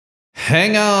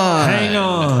Hang on. Hang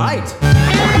on. Right.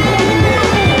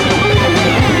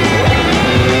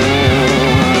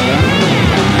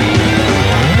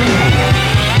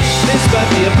 This might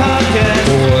be a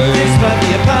podcast. This might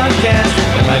be a podcast.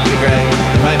 It might be Greg.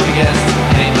 It might be guest.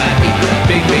 And it might be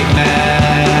Big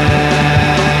Mass.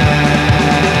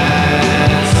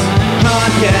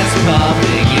 Podcast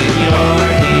popping in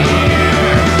your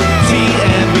ear.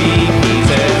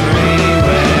 TMBP's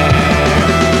everywhere.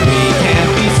 We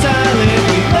can't be silent. We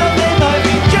love they might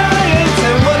be giants.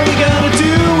 And what are we gonna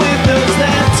do with those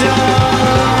that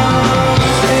don't?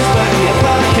 This might be a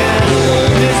podcast.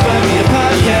 This might be a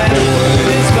podcast.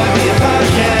 This might be a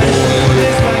podcast.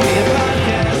 This might be a podcast. This might be a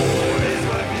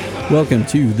podcast. Welcome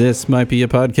to This Might Be a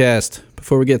Podcast.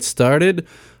 Before we get started,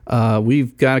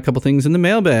 we've got a couple things in the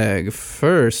mailbag.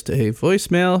 First, a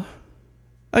voicemail,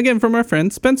 again from our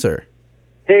friend Spencer.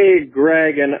 Hey,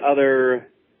 Greg and other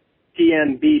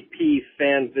TMBP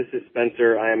fans, this is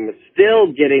Spencer. I'm still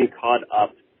getting caught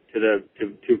up to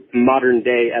modern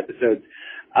day episodes.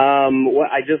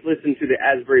 I just listened to the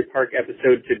Asbury Park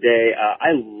episode today.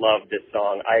 I love this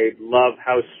song. I love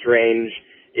how strange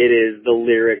it is, the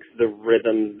lyrics, the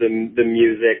rhythms, the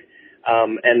music.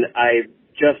 And I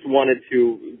just wanted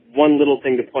to, one little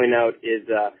thing to point out is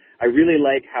I really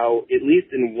like how, at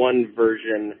least in one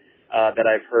version that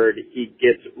I've heard, he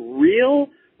gets real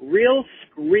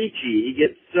screechy. He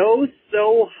gets so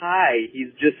high.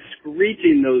 He's just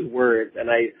screeching those words, and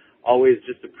I always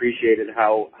just appreciated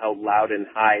how loud and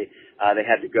high they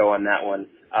had to go on that one.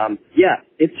 Yeah,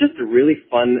 it's just a really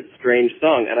fun, strange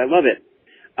song, and I love it.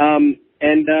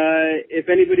 And if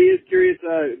anybody is curious,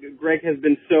 Greg has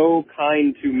been so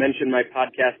kind to mention my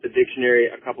podcast, The Dictionary,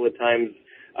 a couple of times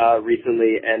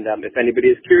recently. And if anybody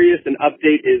is curious, an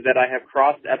update is that I have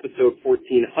crossed episode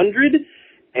 1400,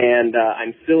 and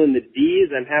I'm still in the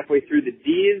D's. I'm halfway through the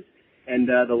D's, and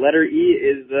the letter E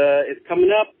is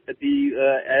coming up at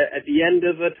the end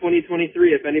of 2023.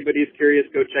 If anybody is curious,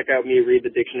 go check out me read the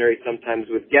dictionary sometimes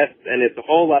with guests, and it's a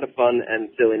whole lot of fun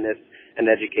and silliness and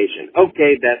education.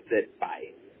 Okay, that's it.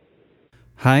 Bye.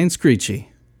 High and screechy.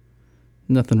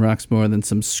 Nothing rocks more than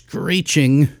some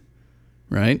screeching,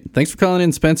 right? Thanks for calling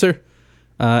in, Spencer.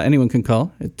 Anyone can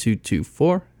call at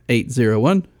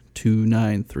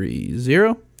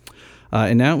 224-801-2930.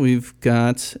 And now we've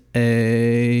got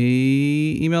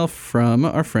a email from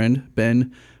our friend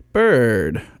Ben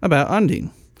Bird about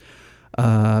Ondine.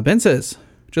 Ben says,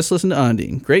 just listen to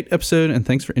Ondine. Great episode, and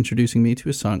thanks for introducing me to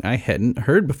a song I hadn't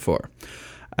heard before.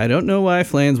 I don't know why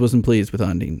Flans wasn't pleased with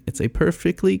Ondine. It's a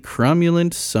perfectly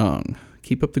cromulent song.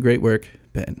 Keep up the great work,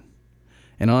 Ben.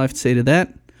 And all I have to say to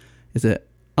that is that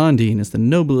Ondine is the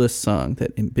noblest song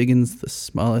that embiggens the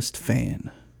smallest fan.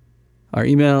 Our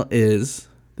email is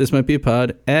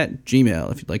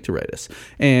thismightbeapod@gmail.com if you'd like to write us.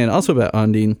 And also about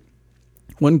Ondine,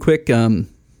 one quick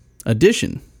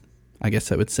addition, I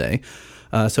guess I would say.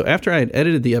 So after I had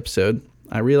edited the episode,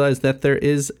 I realized that there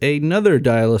is another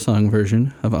Dial-A-Song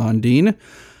version of Ondine.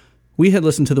 We had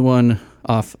listened to the one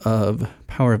off of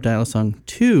Power of Dial-A-Song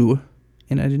 2,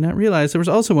 and I did not realize there was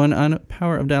also one on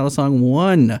Power of Dial-A-Song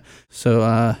 1.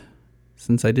 So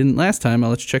since I didn't last time,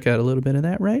 I'll let you check out a little bit of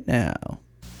that right now.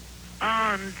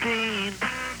 Ondine,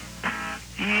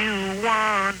 you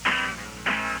won.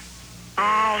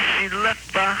 All she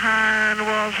left behind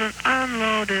was an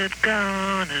unloaded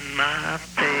gun, and my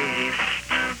face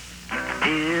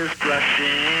is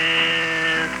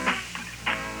blushing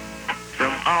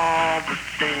from all the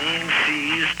things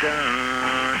she's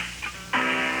done.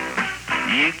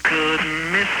 You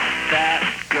couldn't miss that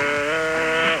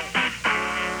girl,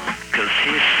 'cause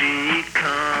here she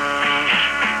comes.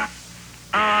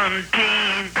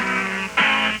 Ondine,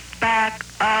 back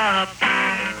up.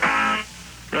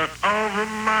 Run over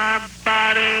my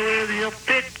body with your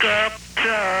pickup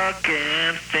truck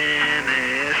and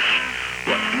finish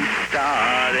what you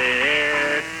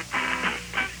started.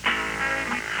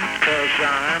 'Cause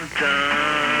I'm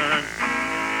done.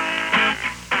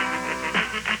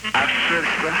 I've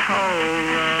searched the whole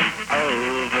room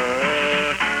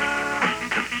over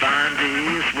to find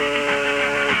these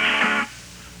words.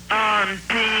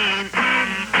 Ondine,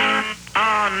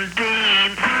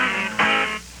 Ondine.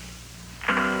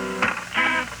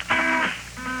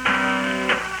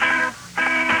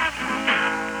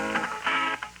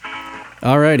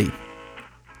 Alrighty,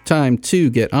 time to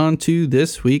get on to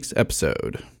this week's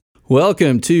episode.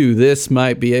 Welcome to This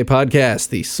Might Be a Podcast,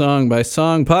 the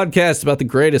song-by-song podcast about the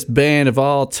greatest band of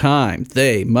all time,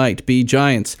 They Might Be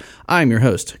Giants. I'm your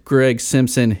host, Greg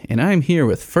Simpson, and I'm here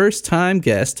with first-time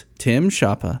guest Tim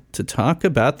Schappa to talk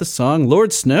about the song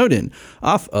Lord Snowden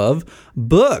off of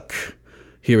Book.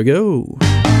 Here we go.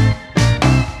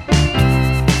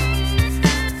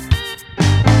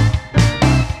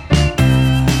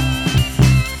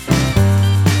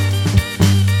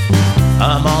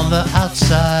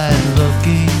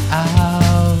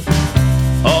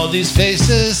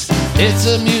 It's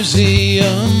a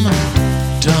museum.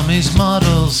 Dummies,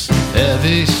 models,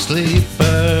 heavy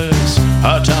sleepers.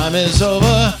 Our time is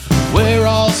over, we're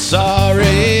all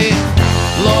sorry.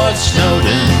 Lord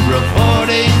Snowden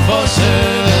reporting for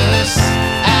service.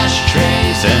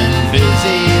 Ashtrays and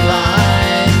busy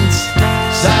lines.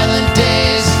 Silent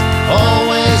days,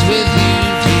 always with you,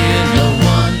 dear. No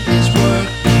one is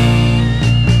working.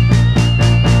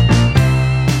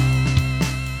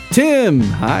 Tim,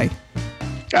 hi.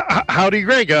 Howdy,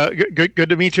 Greg. Good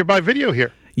to meet you by video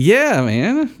here. Yeah,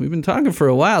 man, we've been talking for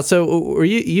a while. So, were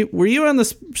you on the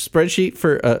spreadsheet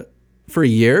for a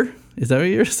year? Is that what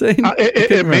you're saying?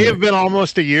 It may have been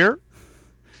almost a year.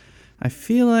 I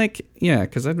feel like, yeah,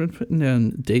 because I've been putting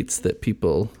down dates that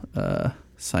people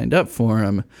signed up for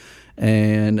them,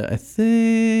 and I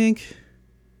think,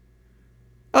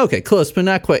 okay, close, but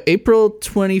not quite. April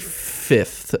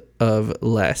 25th of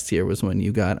last year was when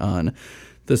you got on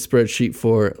the spreadsheet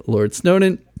for Lord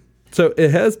Snowden. So it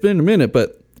has been a minute,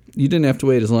 but you didn't have to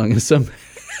wait as long as some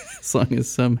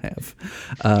have.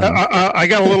 I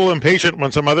got a little impatient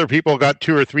when some other people got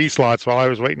 2 or 3 slots while I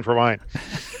was waiting for mine.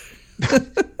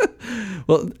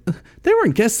 Well, there were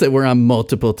guests that were on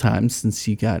multiple times since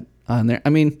you got on there. I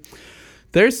mean,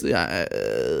 there's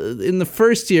in the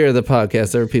first year of the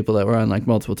podcast, there were people that were on like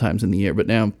multiple times in the year, but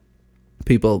now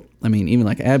people, I mean, even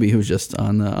like Abby, who was just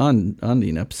on the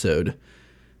Ondine episode,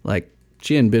 like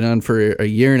she hadn't been on for a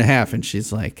year and a half, and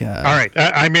she's like, all right,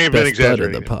 I may have been best bud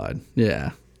exaggerating. of the pod.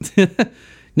 Yeah.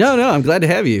 No, I'm glad to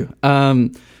have you.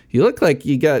 You look like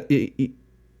you got a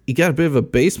bit of a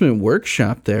basement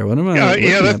workshop there. What am I?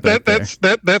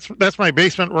 That's my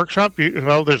basement workshop.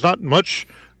 Well, there's not much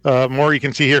more you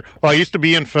can see here. Well, I used to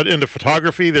be into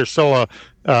photography. There's still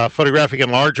a photographic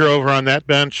enlarger over on that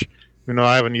bench. You know,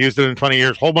 I haven't used it in 20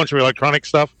 years. Whole bunch of electronic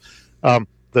stuff.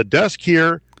 The desk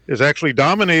here is actually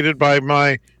dominated by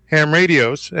my ham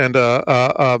radios and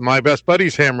my best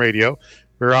buddy's ham radio.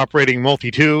 We're operating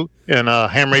Multi-2 in a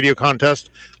ham radio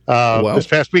contest this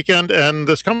past weekend and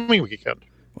this coming weekend.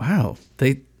 Wow.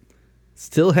 They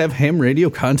still have ham radio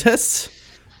contests?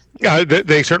 Yeah,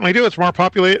 they certainly do. It's more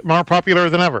popular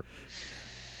than ever.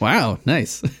 Wow,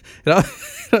 nice.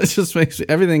 It just makes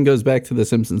everything goes back to The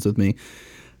Simpsons with me.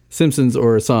 Simpsons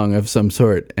or a song of some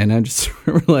sort. And I just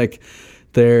remember like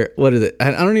what is it?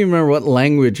 I don't even remember what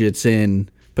language it's in,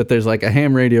 but there's like a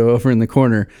ham radio over in the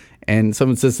corner and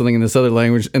someone says something in this other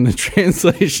language and the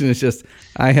translation is just,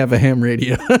 I have a ham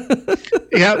radio.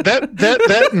 Yeah,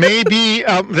 that may be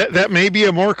that may be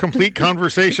a more complete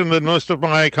conversation than most of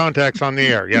my contacts on the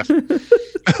air. Yes.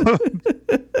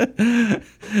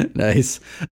 Nice.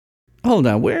 Hold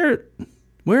on. Where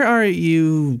are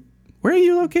you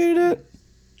located at?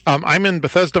 I'm in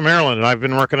Bethesda, Maryland, and I've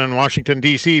been working in Washington,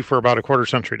 D.C. for about a quarter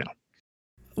century now.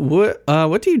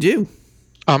 What do you do?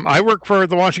 I work for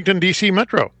the Washington, D.C.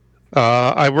 Metro.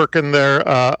 I work in their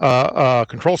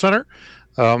control center.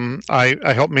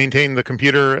 I help maintain the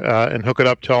computer and hook it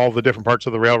up to all the different parts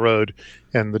of the railroad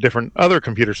and the different other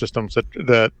computer systems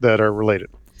that are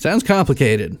related. Sounds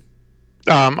complicated.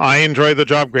 I enjoy the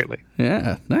job greatly.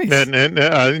 Yeah, nice.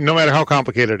 And no matter how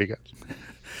complicated it gets.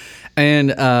 And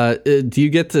do you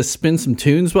get to spin some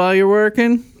tunes while you're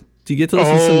working? Do you get to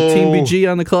listen to some Team BG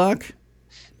on the clock?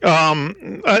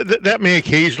 That may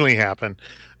occasionally happen.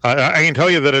 I can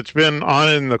tell you that it's been on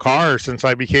in the car since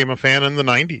I became a fan in the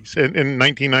 90s, in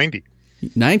 1990.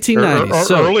 1990, or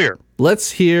so earlier. Let's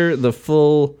hear the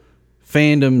full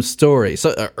fandom story.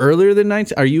 So earlier than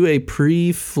 19, are you a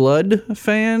pre-flood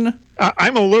fan?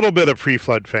 I'm a little bit a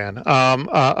pre-flood fan.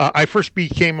 I first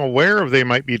became aware of They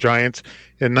Might Be Giants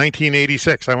in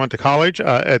 1986. I went to college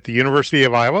at the University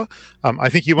of Iowa. I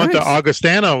think you went to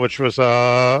Augustana, which was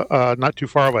not too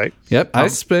far away. Yep, I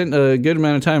spent a good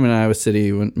amount of time in Iowa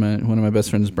City. One of my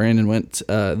best friends, Brandon, went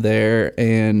there,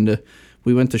 and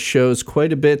we went to shows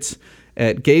quite a bit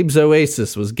at Gabe's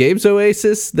Oasis. Was Gabe's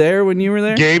Oasis there when you were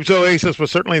there? Gabe's Oasis was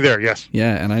certainly there, yes.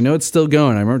 Yeah, and I know it's still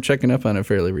going. I remember checking up on it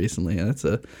fairly recently. It's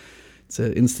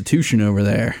an institution over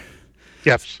there.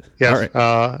 Yes. All right.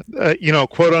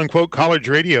 Quote unquote college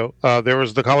radio. There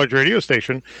was the college radio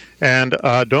station, and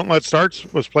Don't Let Starts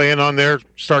was playing on there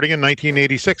starting in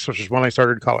 1986, which is when I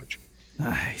started college.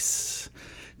 Nice.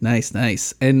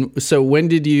 And so when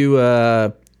did you,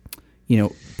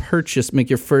 make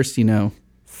your first,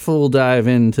 full dive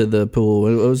into the pool?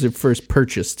 What was your first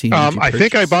purchase? I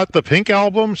think I bought the Pink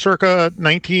album circa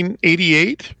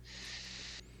 1988.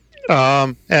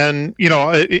 There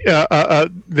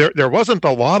wasn't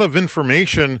a lot of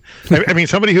information. I mean,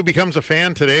 somebody who becomes a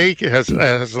fan today has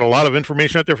a lot of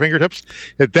information at their fingertips.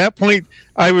 At that point,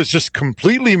 I was just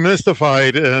completely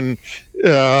mystified and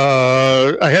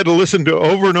I had to listen to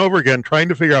over and over again, trying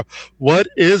to figure out what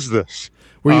is this.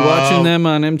 Were you watching them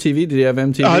on MTV? Did you have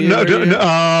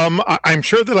MTV? I'm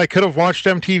sure that I could have watched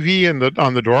MTV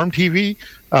on the dorm TV,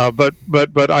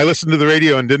 but I listened to the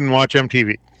radio and didn't watch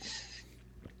MTV.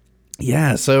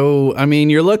 Yeah, so I mean,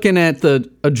 you're looking at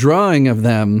a drawing of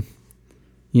them.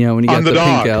 You know, when you got the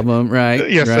Pink album, right?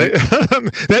 Yes, right.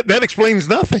 that explains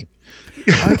nothing.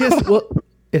 I guess. Well,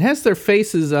 it has their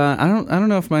faces. I don't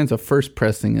know if mine's a first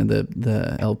pressing of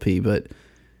the LP, but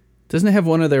doesn't it have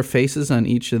one of their faces on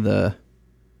each of the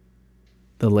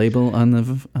label on the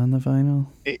vinyl?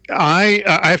 I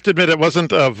have to admit, it wasn't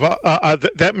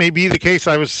that may be the case.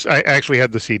 I actually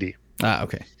had the CD.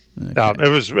 Okay. It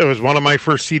was one of my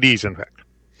first CDs, in fact.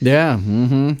 Yeah,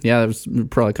 yeah, that was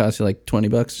probably cost you like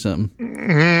 $20 or something.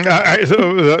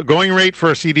 So the going rate for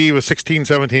a CD was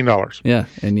 $16-17. Yeah,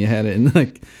 and you had it in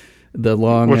like the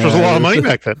long, which was a lot of money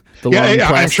back then.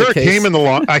 I'm sure it case. came in the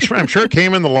long. I'm sure it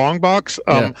came in the long box.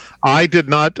 I did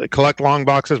not collect long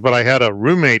boxes, but I had a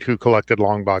roommate who collected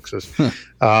long boxes,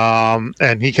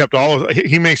 and he kept all of.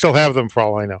 He may still have them for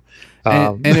all I know.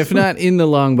 And if not in the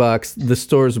long box, the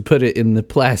stores would put it in the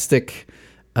plastic.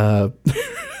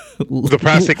 The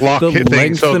plastic lock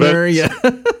thing. So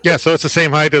so it's the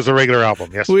same height as a regular album.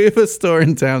 Yes, we have a store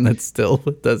in town that still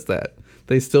does that.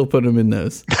 They still put them in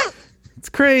those. It's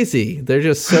crazy. They're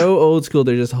just so old school.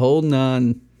 They're just holding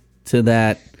on to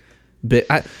that bit.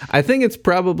 I think it's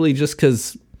probably just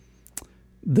because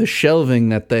the shelving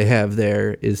that they have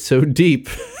there is so deep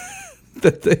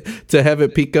that to have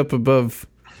it peek up above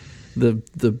the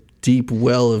deep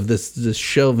well of this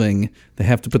shelving, they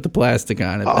have to put the plastic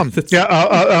on it.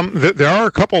 There are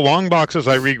a couple long boxes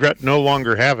I regret no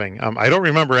longer having. I don't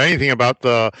remember anything about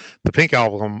the Pink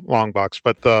album long box,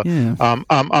 but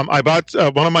I bought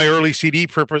one of my early CD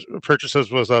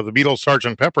purchases was the Beatles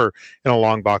Sgt. Pepper in a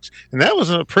long box, and that was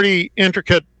a pretty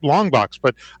intricate long box,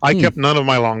 but I kept none of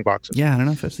my long boxes. Yeah, I don't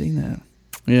know if I've seen that.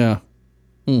 Yeah.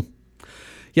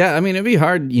 Yeah, I mean, it'd be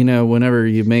hard, whenever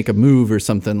you make a move or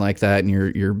something like that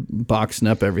and you're boxing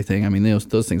up everything. I mean,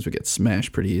 those things would get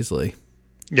smashed pretty easily.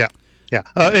 Yeah.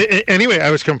 Anyway, I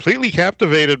was completely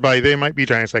captivated by They Might Be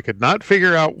Giants. I could not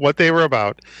figure out what they were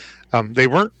about. They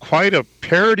weren't quite a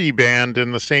parody band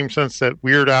in the same sense that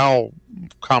Weird Al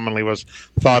commonly was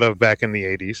thought of back in the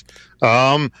 80s.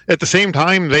 At the same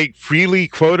time, they freely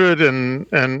quoted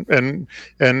and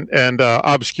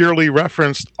obscurely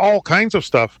referenced all kinds of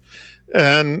stuff.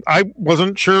 And I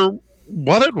wasn't sure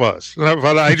what it was,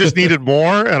 but I just needed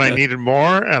more, and I needed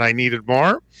more, and I needed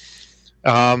more.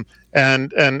 And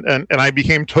I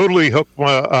became totally hooked in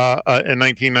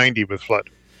 1990 with Flood.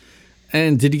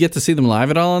 And did you get to see them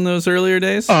live at all in those earlier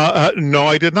days? No,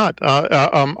 I did not.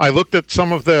 I looked at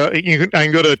some of the. I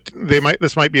can go to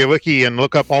This Might Be a Wiki and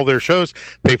look up all their shows.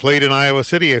 They played in Iowa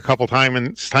City a couple times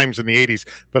in the 80s,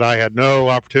 but I had no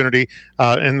opportunity.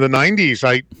 In the 90s,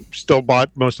 I still bought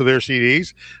most of their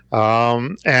CDs,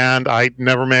 and I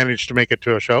never managed to make it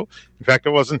to a show. In fact, it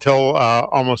wasn't until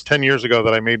almost 10 years ago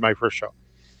that I made my first show.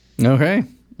 Okay.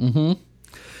 Mm-hmm.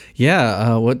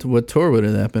 Yeah, what tour would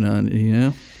have that been on?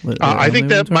 I think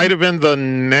that might have been the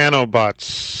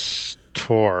Nanobots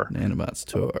tour.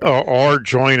 Or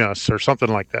Join Us or something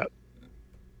like that.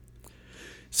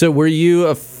 So were you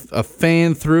a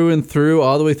fan through and through,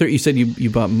 all the way through? You said you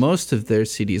bought most of their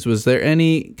CDs. Was there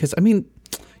any? Because I mean,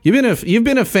 you've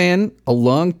been a fan a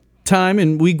long time,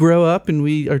 and we grow up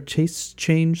and our tastes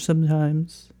change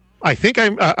sometimes. I think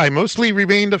I mostly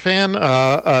remained a fan.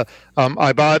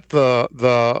 I bought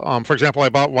for example, I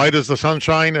bought "White as the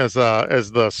Sunshine" as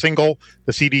the single,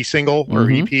 the CD single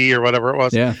or EP or whatever it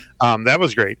was. Yeah, that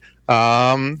was great.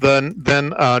 Then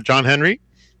John Henry,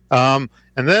 and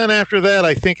then after that,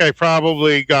 I think I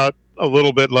probably got a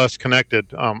little bit less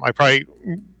connected. I probably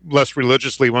less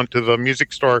religiously went to the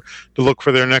music store to look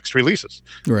for their next releases.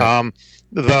 Right.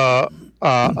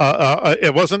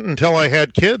 It wasn't until I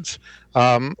had kids.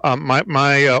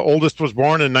 My oldest was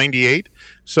born in '98,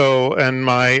 so and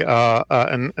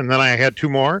then I had two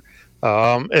more.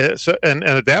 And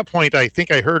at that point, I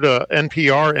think I heard a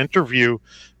NPR interview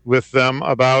with them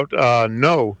about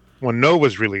No when No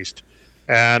was released,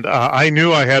 and I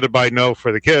knew I had to buy No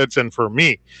for the kids and for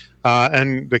me.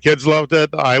 And the kids loved it.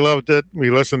 I loved it. We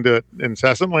listened to it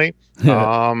incessantly.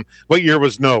 What year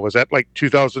was No? Was that like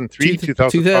 2003,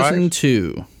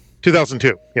 2005?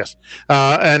 2002, yes.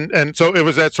 And so it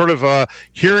was that sort of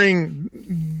hearing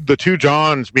the two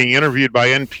Johns being interviewed by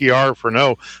NPR for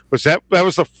No. That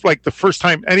was the first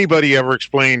time anybody ever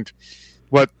explained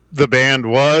what the band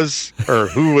was or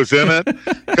who was in it,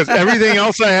 because everything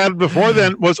else I had before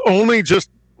then was only just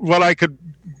what I could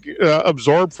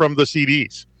absorb from the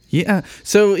CDs. Yeah.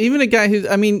 So even a guy who,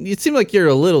 I mean, it seemed like you're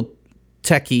a little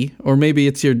techie, or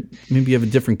maybe maybe you have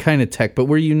a different kind of tech, but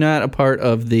were you not a part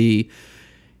of the,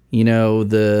 you know,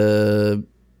 the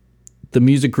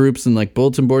music groups and like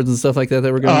bulletin boards and stuff like that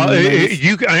were going on?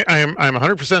 I'm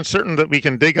 100% certain that we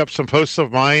can dig up some posts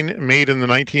of mine made in the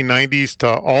 1990s to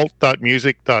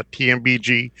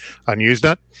alt.music.tmbg on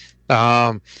Usenet.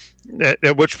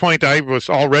 At which point I was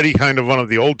already kind of one of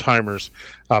the old timers.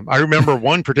 I remember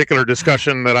one particular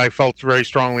discussion that I felt very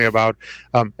strongly about.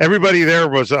 Everybody there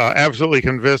was absolutely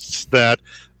convinced that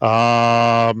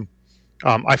I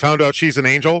found out she's an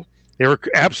angel. They were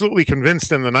absolutely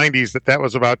convinced in the 90s that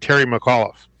was about Terry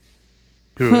McAuliffe,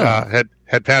 who had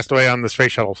passed away on the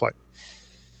space shuttle flight.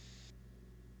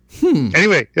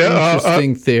 Anyway,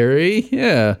 interesting theory.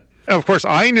 Yeah. Of course,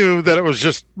 I knew that it was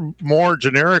just more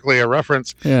generically a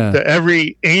reference to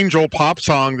every angel pop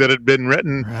song that had been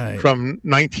written from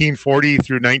 1940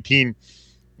 through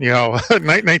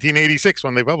 1986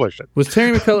 when they published it. Was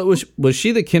Terry McAuliffe, was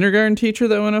she the kindergarten teacher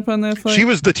that went up on that flight? She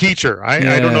was the teacher.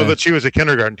 I don't know that she was a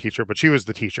kindergarten teacher, but she was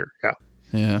the teacher. Yeah.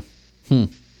 Yeah.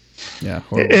 Yeah.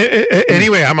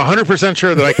 Anyway, I'm 100%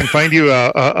 sure that I can find you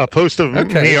a post of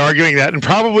me arguing that, and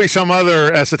probably some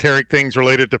other esoteric things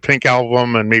related to Pink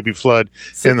Album and maybe Flood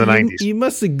in the 90s. You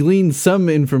must have gleaned some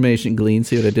information.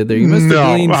 See what I did there? You must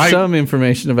have gleaned some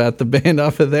information about the band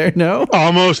off of there. No,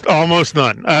 almost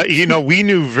none. We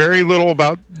knew very little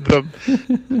about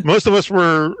most of us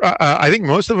were. I think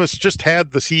most of us just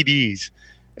had the CDs.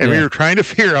 And we were trying to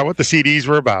figure out what the CDs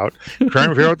were about, trying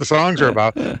to figure out what the songs are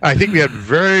about. I think we had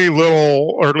very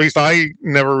little, or at least I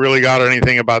never really got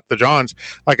anything about the Johns.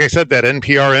 Like I said, that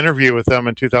NPR interview with them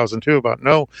in 2002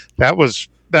 that was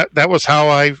how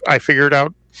I figured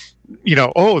out,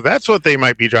 that's what They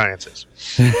Might Be Giants is.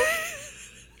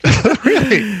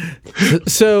 Really?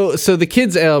 So the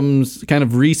kids' albums kind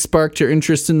of re-sparked your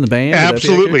interest in the band?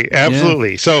 Absolutely.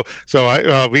 Yeah. So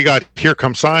we got Here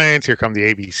Come Science, Here Come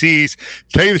the ABCs. To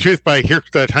tell you the truth, by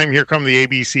the time Here Come the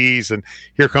ABCs and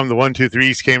Here Come the 1, 2,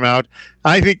 3s came out,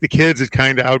 I think the kids had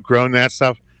kind of outgrown that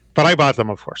stuff. But I bought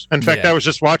them, of course. In fact, I was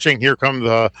just watching Here Come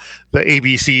the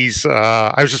ABCs.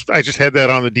 I just had that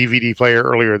on the DVD player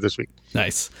earlier this week.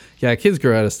 Nice. Yeah, kids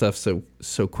grow out of stuff so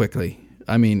quickly.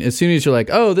 I mean, as soon as you're like,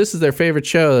 oh, this is their favorite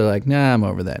show, they're like, nah, I'm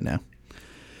over that now.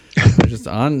 They're just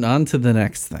on to the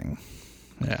next thing.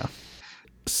 Yeah.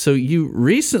 So you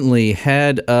recently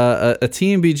had a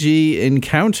TMBG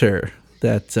encounter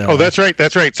that. That's right.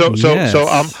 So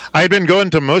I had been going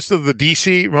to most or all of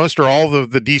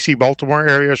the DC Baltimore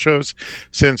area shows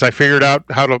since I figured out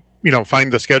how to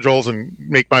find the schedules and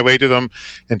make my way to them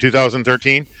in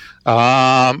 2013.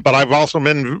 But I've also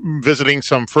been visiting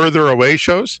some further away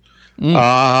shows.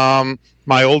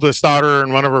 My oldest daughter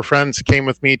and one of her friends came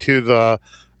with me to the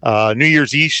New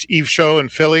Year's Eve show in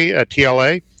Philly at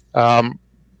TLA.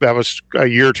 That was a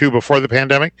year or two before the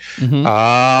pandemic.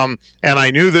 And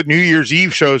I knew that New Year's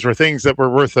Eve shows were things that were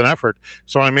worth an effort.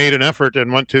 So I made an effort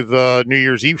and went to the New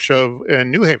Year's Eve show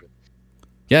in New Haven.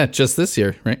 Yeah, just this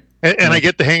year, right? And I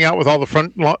get to hang out with all the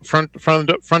front of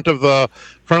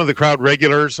the crowd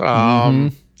regulars.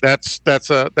 That's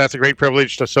a great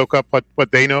privilege to soak up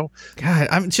what they know. God,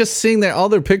 I'm just seeing that all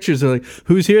their pictures are like,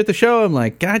 who's here at the show? I'm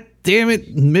like, God damn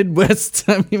it, Midwest.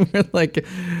 I mean, we're like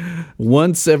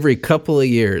once every couple of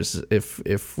years,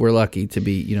 if we're lucky to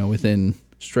be, within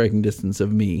striking distance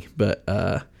of me. But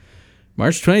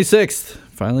March 26th,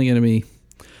 finally going to be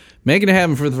making it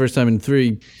happen for the first time in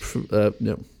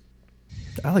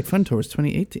I Like Fun Tours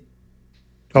 2018.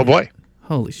 Oh boy.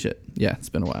 Holy shit. Yeah, it's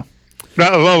been a while.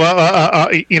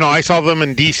 I saw them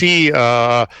in DC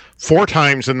 4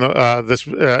 times in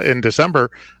in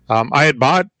December. I had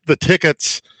bought the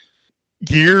tickets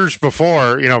years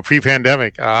before,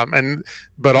 pre-pandemic,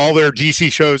 but all their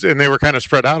DC shows, and they were kind of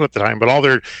spread out at the time, but all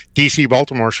their DC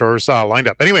Baltimore shows lined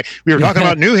up. Anyway, we were talking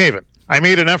about New Haven. I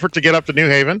made an effort to get up to New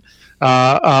Haven.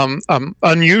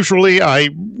 Unusually, I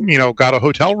got a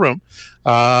hotel room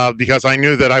because I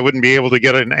knew that I wouldn't be able to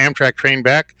get an Amtrak train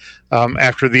back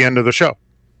after the end of the show.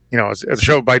 The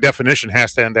show by definition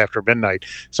has to end after midnight.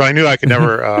 So I knew I could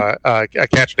never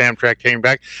catch an Amtrak train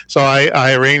back. So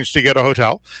I arranged to get a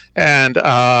hotel. And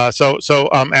so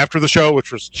after the show,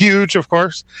 which was huge, of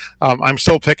course, I'm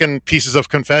still picking pieces of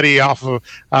confetti out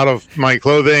of my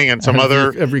clothing and some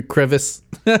other every crevice.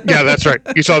 Yeah, that's right.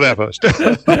 You saw that post.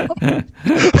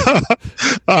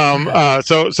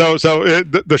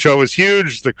 The show was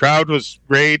huge. The crowd was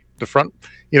great. The front.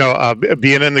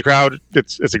 being in the crowd,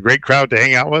 it's a great crowd to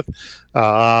hang out with.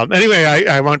 Anyway,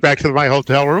 I went back to my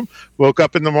hotel room, woke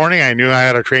up in the morning. I knew I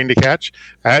had a train to catch.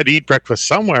 I had to eat breakfast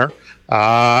somewhere.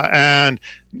 And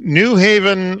New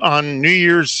Haven on New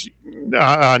Year's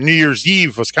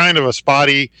Eve was kind of a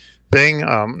spotty thing.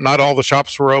 Not all the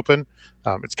shops were open.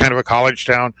 It's kind of a college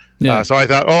town. Yeah. So I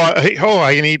thought,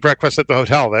 I can eat breakfast at the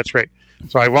hotel. That's great.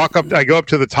 So I go up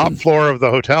to the top floor of the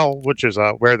hotel, which is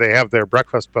where they have their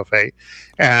breakfast buffet.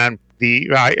 And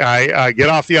I get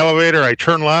off the elevator, I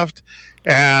turn left,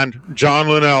 and John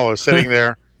Linnell is sitting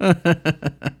there.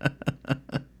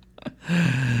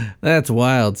 That's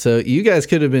wild. So you guys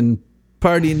could have been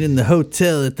partying in the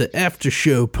hotel at the after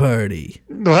show party.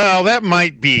 Well, that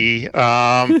might be. In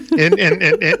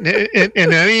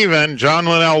any event, John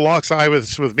Linnell locks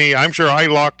eyes with me. I'm sure I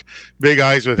locked big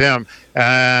eyes with him,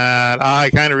 and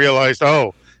I kind of realized,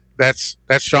 that's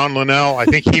John Linnell. I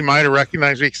think he might have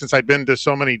recognized me since I'd been to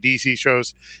so many DC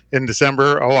shows in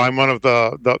December. I'm one of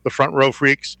the front row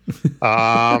freaks.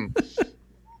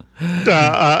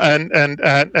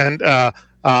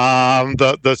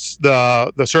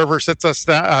 The server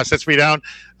sits me down.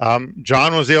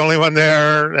 John was the only one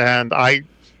there, and I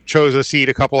chose a seat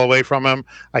a couple away from him.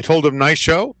 I told him nice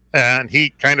show, and he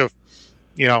kind of,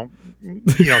 he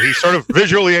sort of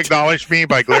visually acknowledged me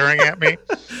by glaring at me.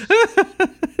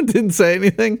 Didn't say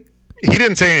anything? He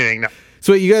didn't say anything, no.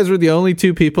 So you guys were the only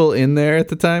two people in there at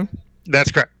the time?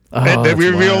 That's correct. Oh, we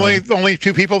were wild. the only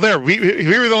two people there. We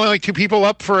were the only two people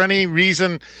up for any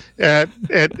reason at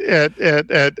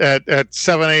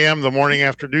 7 a.m. the morning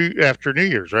after New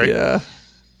Year's, right? Yeah.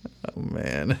 Oh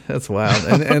man, that's wild.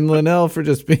 And Linnell for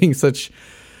just being such.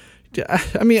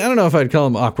 I mean, I don't know if I'd call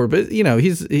him awkward, but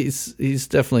he's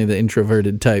definitely the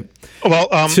introverted type. Well,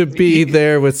 to be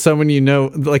there with someone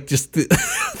like just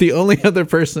the only other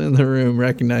person in the room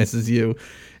recognizes you.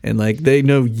 And like they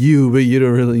know you, but you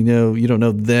don't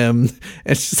know them.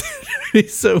 It's just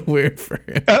it's so weird for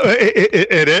him.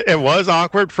 It was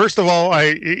awkward. First of all,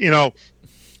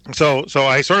 so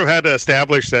I sort of had to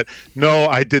establish that no,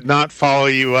 I did not follow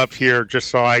you up here just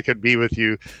so I could be with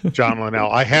you, John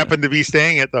Linnell. I happened to be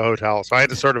staying at the hotel, so I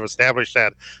had to sort of establish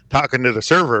that, talking to the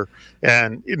server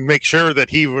and make sure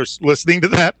that he was listening to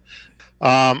that.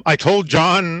 I told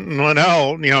John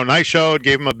Linnell, nice show,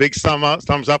 gave him a big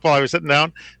thumbs up while I was sitting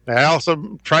down. I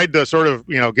also tried to sort of,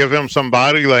 give him some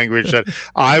body language that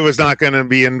I was not going to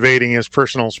be invading his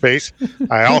personal space.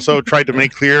 I also tried to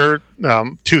make clear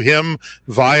to him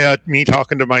via me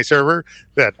talking to my server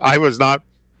that I was not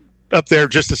up there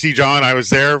just to see John. I was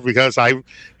there because I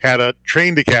had a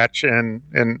train to catch in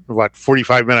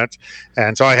 45 minutes,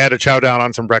 and so I had to chow down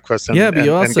on some breakfast. But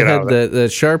you also had the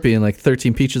Sharpie and like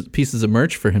 13 pieces of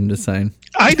merch for him to sign.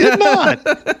 I did not.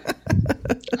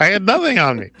 I had nothing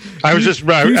on me. I was just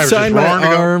I was sign just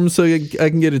my arm so I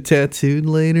can get it tattooed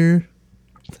later.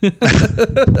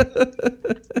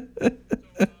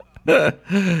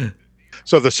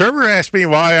 So the server asked me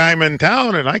why I'm in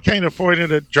town, and I kind of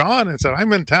pointed at John and said,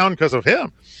 I'm in town because of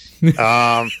him. He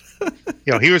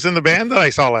was in the band that I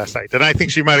saw last night. And I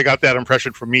think she might have got that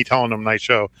impression from me telling him nice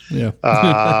show. Yeah.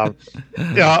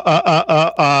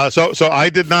 So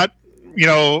I did not,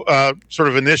 sort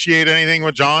of initiate anything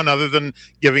with John other than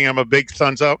giving him a big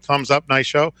thumbs up, nice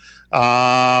show.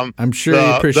 I'm sure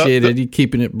he appreciated you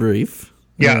keeping it brief.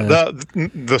 Yeah,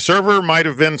 the server might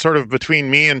have been sort of between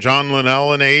me and John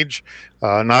Linnell in age,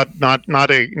 not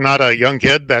a young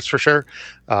kid, that's for sure.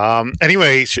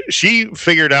 Anyway, she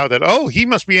figured out that he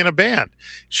must be in a band.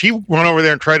 She went over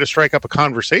there and tried to strike up a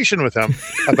conversation with him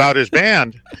about his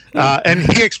band, and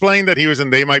he explained that he was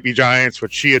in They Might Be Giants,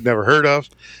 which she had never heard of.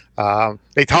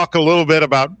 They talk a little bit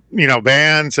about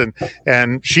bands, and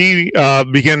she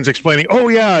begins explaining,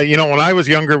 when I was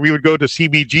younger we would go to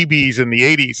CBGBs in the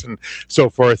 80s and so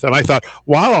forth. And I thought,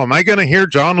 wow, am I going to hear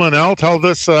John Linnell tell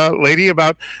this lady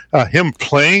about him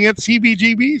playing at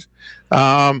CBGBs?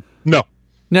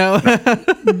 No.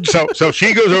 So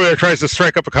she goes over there, tries to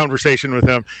strike up a conversation with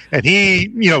him, and he,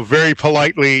 very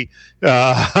politely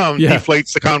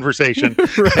deflates the conversation.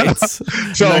 Right.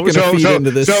 So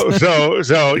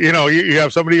you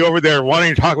have somebody over there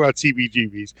wanting to talk about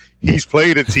CBGBs. He's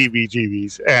played at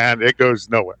CBGBs, and it goes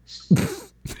nowhere.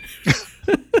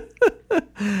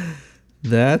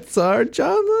 That's our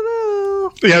John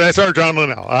Linnell. Yeah, that's our John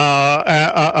Linnell.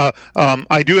 I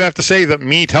do have to say that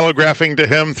me telegraphing to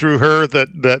him through her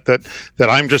that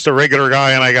I'm just a regular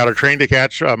guy and I got a train to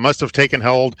catch must have taken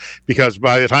hold, because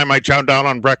by the time I chowed down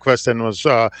on breakfast and was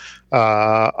hurrying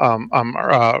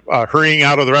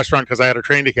out of the restaurant because I had a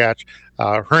train to catch,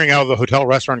 hurrying out of the hotel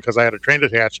restaurant because I had a train to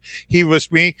catch, he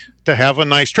wished me to have a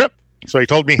nice trip. So he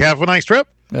told me, have a nice trip.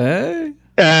 Hey.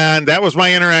 And that was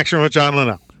my interaction with John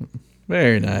Linnell.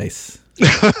 Very nice.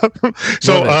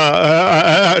 So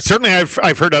certainly,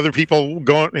 I've heard other people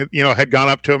had gone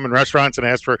up to him in restaurants and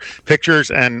asked for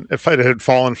pictures, and if it had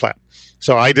fallen flat.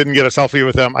 So I didn't get a selfie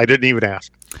with them. I didn't even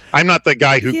ask. I'm not the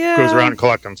guy who goes around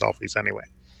collecting selfies anyway.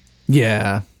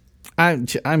 Yeah,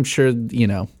 I'm sure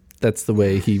that's the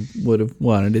way he would have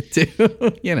wanted it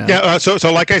to. Yeah.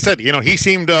 So like I said, he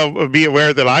seemed to be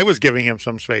aware that I was giving him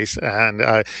some space,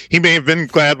 and he may have been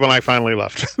glad when I finally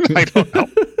left. I don't know.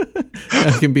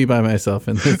 I can be by myself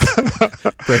in this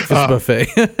breakfast buffet.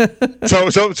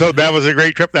 So that was a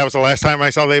great trip. That was the last time I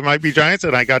saw They Might Be Giants,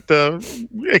 and I got to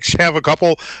have a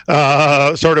couple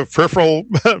sort of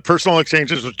personal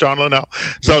exchanges with John Linnell.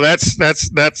 So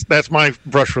that's my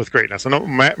brush with greatness.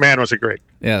 And man, was it great.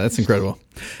 Yeah, that's incredible.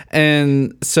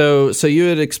 And so you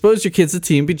had exposed your kids to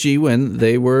TMBG when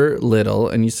they were little,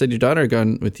 and you said your daughter had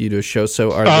gone with you to a show.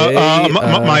 So are they?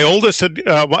 My oldest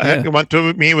went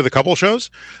to me with a couple shows.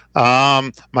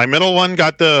 My middle one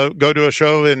got to go to a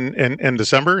show in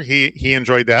December. He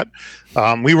enjoyed that.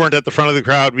 We weren't at the front of the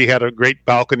crowd. We had a great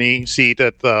balcony seat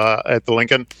at the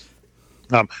Lincoln.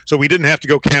 So we didn't have to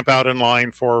go camp out in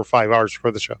line 4 or 5 hours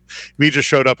for the show. We just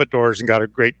showed up at doors and got a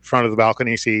great front of the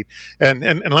balcony seat. And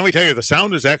let me tell you, the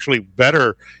sound is actually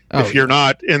better if you're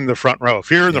not in the front row. If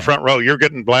you're in the front row, you're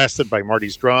getting blasted by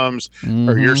Marty's drums,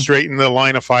 or you're straight in the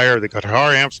line of fire. The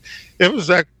guitar amps. It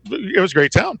was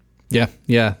great sound. Yeah.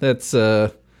 That's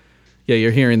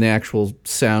you're hearing the actual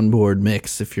soundboard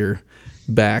mix if you're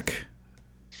back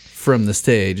from the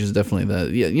stage is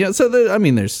definitely So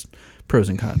there's pros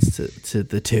and cons to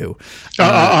the two.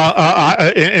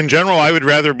 In general, I would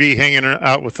rather be hanging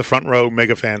out with the front row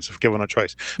mega fans if given a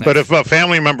choice. Nice. But if a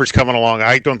family member's coming along,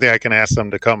 I don't think I can ask them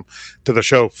to come to the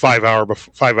show 5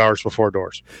 hours before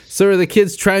doors. So are the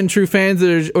kids tried and true fans,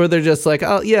 or they're just like,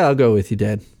 oh yeah, I'll go with you,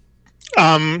 Dad?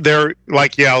 They're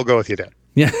like, yeah, I'll go with you, Dad.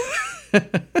 Yeah.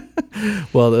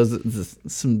 Well, those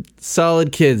some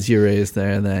solid kids you raised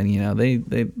there. Then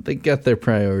they got their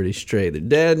priorities straight. Their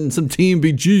dad and some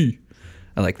TMBG.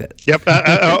 I like that. Yep.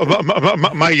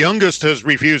 My youngest has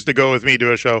refused to go with me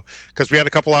to a show because we had a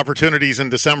couple opportunities in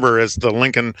December as the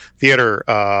Lincoln Theater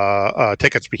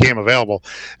tickets became available.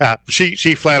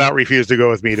 She flat out refused to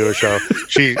go with me to a show.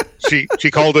 She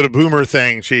called it a boomer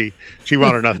thing. She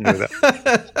wanted nothing to do with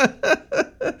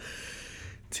that.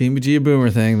 TMBG a boomer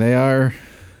thing. They are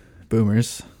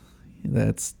boomers.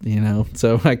 That's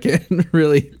so I can't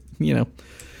really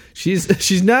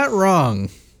she's not wrong.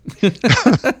 I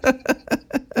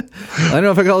don't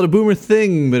know if I call it a boomer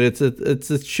thing, but it's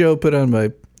a show put on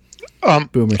by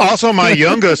boomers. Also, my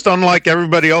youngest, unlike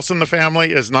everybody else in the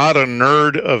family, is not a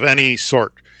nerd of any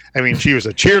sort. I mean, she was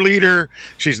a cheerleader.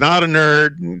 She's not a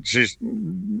nerd. She's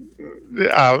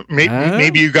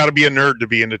maybe you got to be a nerd to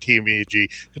be into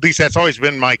TMBG. At least that's always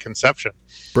been my conception.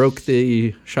 Broke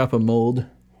the shop of mold.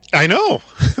 I know.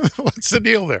 What's the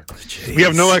deal there? Jeez. We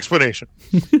have no explanation.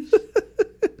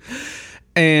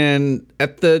 And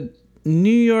at the New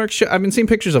York show, I've been seeing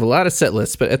pictures of a lot of set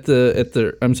lists, but at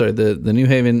the New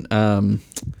Haven New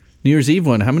Year's Eve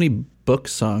one, how many book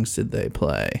songs did they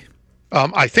play?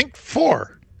 I think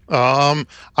 4.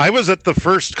 I was at the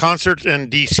first concert in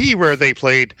DC where they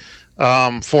played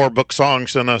 4 book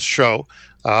songs in a show.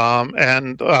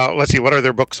 And let's see, what are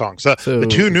their book songs? The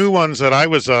 2 new ones that I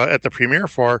was at the premiere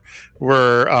for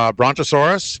were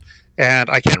Brontosaurus and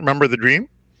I Can't Remember the Dream.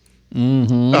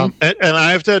 Mm-hmm. And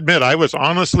I have to admit, I was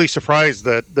honestly surprised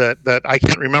that I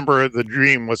Can't Remember the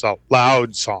Dream was a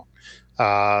loud song.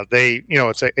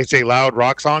 It's a loud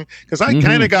rock song because I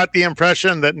kind of got the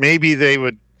impression that maybe they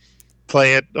would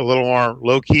play it a little more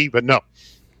low key, but no,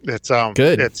 it's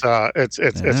good. It's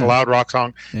a loud rock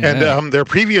song, and their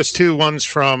previous 2 ones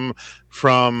from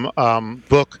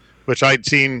Book, which I'd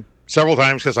seen several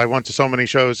times because I went to so many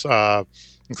shows,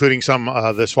 including some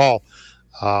this fall.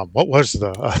 What was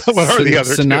the what are the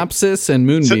other Synopsis 2? And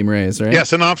Moonbeam Rays, right? Yeah,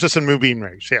 Synopsis and Moonbeam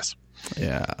Rays. Yes.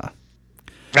 Yeah.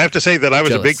 I have to say that I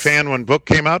was a big fan when Book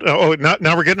came out.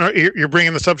 Now we're getting you're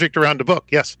bringing the subject around to Book.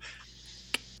 Yes.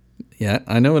 Yeah,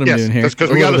 I know what I'm doing here. Because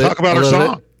we got to talk about our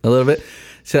song a little bit.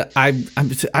 So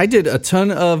I did a ton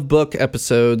of Book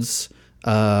episodes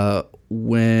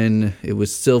when it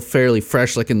was still fairly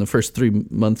fresh, like in the first 3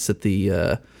 months that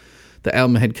the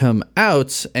album had come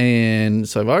out, and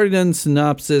so I've already done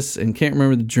Synopsis and Can't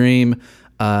Remember the Dream,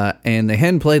 and they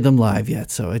hadn't played them live yet,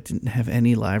 so I didn't have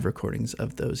any live recordings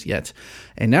of those yet.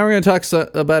 And now we're going to talk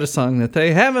about a song that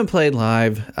they haven't played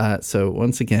live. So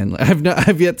once again,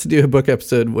 I've yet to do a Book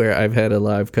episode where I've had a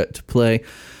live cut to play,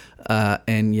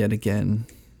 and yet again,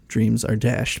 dreams are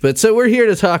dashed. But so we're here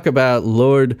to talk about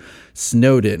Lord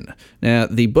Snowden. Now,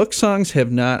 the book songs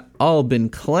have not all been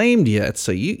claimed yet,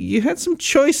 so you had some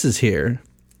choices here,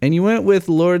 and you went with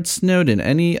Lord Snowden.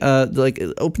 Any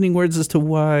opening words as to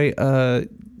why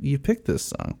you picked this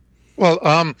song? Well,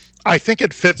 I think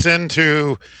it fits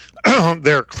into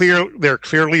their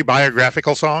clearly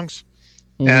biographical songs,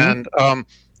 and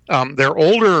their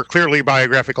older clearly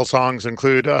biographical songs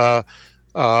include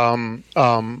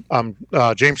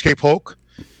James K. Polk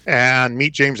and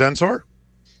Meet James Ensor,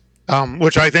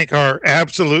 which I think are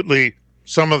absolutely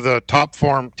some of the top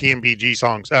form TMBG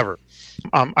songs ever.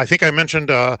 I think I mentioned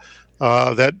that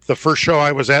the first show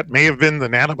I was at may have been the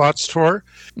Nanobots tour.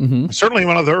 Certainly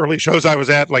one of the early shows I was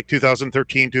at, like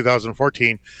 2013,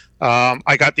 2014.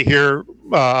 I got to hear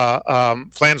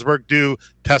Flansburgh do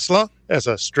Tesla as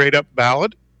a straight up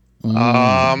ballad.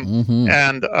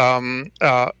 And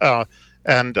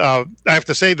I have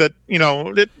to say that,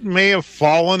 it may have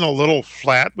fallen a little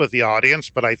flat with the audience,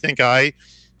 but I think I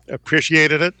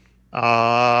appreciated it.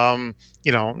 In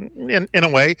a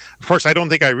way. Of course, I don't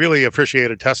think I really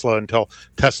appreciated Tesla until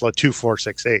Tesla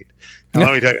 2468. And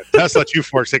let me tell you, Tesla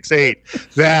 2468,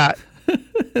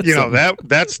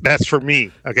 that's for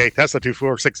me. Okay, Tesla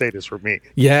 2468 is for me.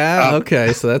 Yeah,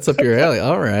 okay, so that's up your alley.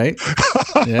 All right.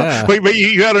 Yeah. But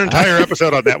you had an entire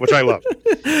episode on that, which I love.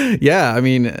 Yeah, I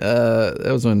mean,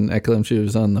 that was when Ekalimshi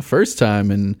was on the first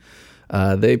time, and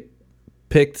they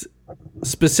picked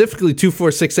specifically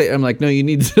 2468. I'm like, no, you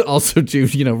need to also do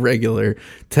regular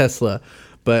Tesla,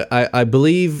 but I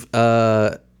believe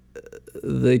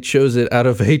they chose it out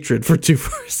of hatred for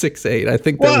 2468. I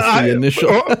think that was the initial.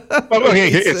 Okay,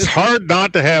 it's hard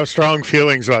not to have strong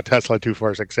feelings about Tesla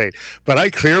 2468, but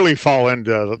I clearly fall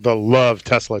into the love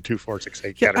Tesla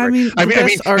 2468 category. I mean,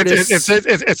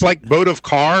 it's like Boat of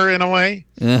Car in a way.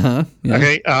 Yeah.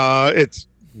 Okay, it's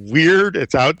weird.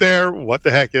 It's out there. What the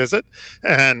heck is it?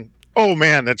 And oh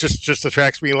man, that just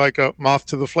attracts me like a moth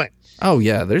to the flame. Oh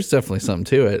yeah, there's definitely something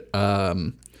to it. I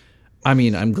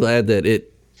mean, I'm glad that it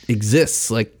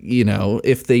exists. Like,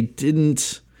 if they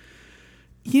didn't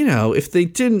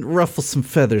ruffle some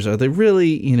feathers, are they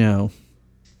really,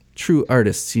 true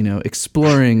artists,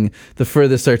 exploring the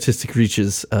furthest artistic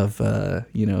reaches of,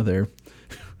 their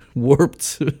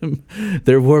warped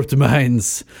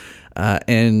minds.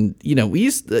 And, we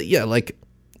used to, like,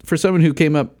 for someone who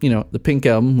came up, the Pink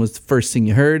Album was the first thing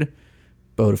you heard.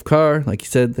 Boat of Car, like you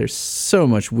said, there's so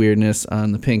much weirdness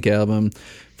on the Pink Album.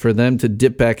 For them to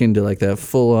dip back into like that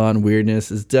full-on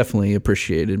weirdness is definitely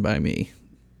appreciated by me,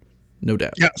 no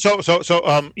doubt. Yeah. So some of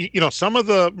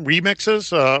the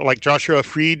remixes, like Joshua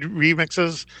Freed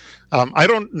remixes, I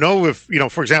don't know if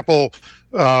for example,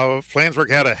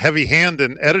 Flansburgh had a heavy hand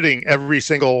in editing every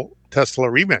single Tesla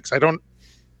remix. I don't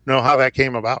know how that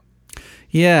came about.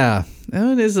 Yeah,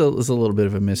 it is a little bit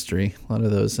of a mystery. A lot of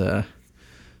those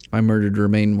My Murdered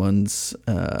Remain ones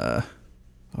are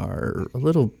a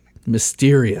little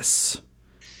mysterious,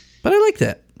 but I like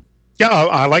that. Yeah,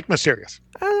 I like mysterious.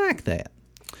 I like that.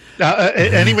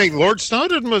 Anyway, Lord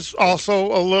Snowden was also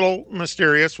a little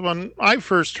mysterious when I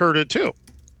first heard it too.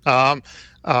 I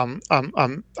kind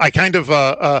of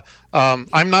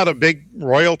I'm not a big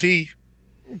royalty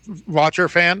watcher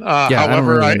fan. However, I don't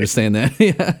really understand that.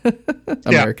 Yeah,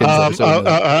 Americans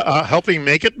helping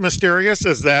make it mysterious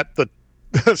is that the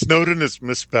Snowden is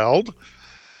misspelled.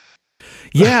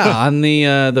 Yeah, on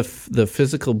the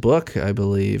physical book, I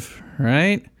believe,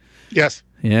 right? Yes.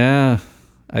 Yeah,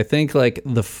 I think like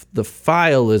the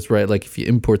file is right. Like if you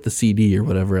import the CD or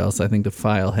whatever else, I think the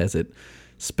file has it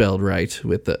spelled right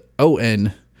with the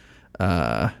ON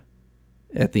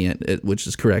at the end, which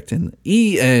is correct, and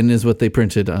EN is what they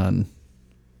printed on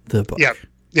the book. Yeah.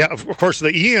 Yeah, of course,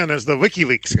 the Ian is the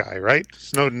WikiLeaks guy, right?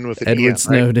 Snowden with an Edward Ian,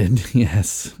 Snowden, right?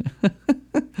 Yes.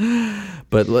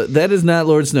 But that is not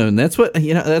Lord Snowden. That's what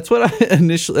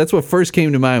That's what first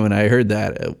came to mind when I heard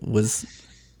that was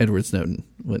Edward Snowden.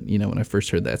 When I first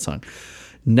heard that song,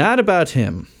 not about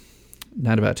him.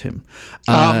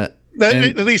 At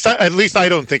least I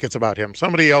don't think it's about him.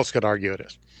 Somebody else could argue it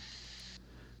is.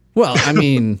 Well, I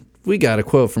mean, we got a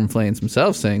quote from Flanes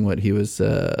himself saying what he was,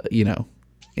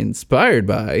 inspired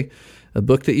by. A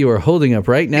book that you are holding up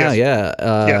right now. Yes.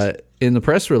 Yeah. Yes. In the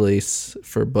press release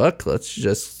for Buck, let's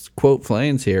just quote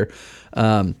Flanes here.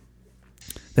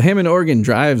 The Hammond organ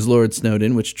drives Lord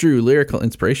Snowdon, which drew lyrical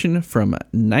inspiration from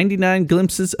 99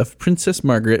 Glimpses of Princess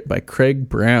Margaret by Craig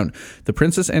Brown. The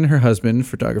princess and her husband,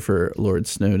 photographer Lord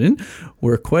Snowdon,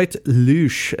 were quite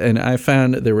louche, and I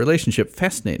found their relationship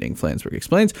fascinating, Flansburgh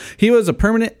explains. He was a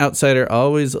permanent outsider,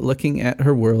 always looking at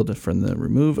her world from the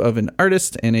remove of an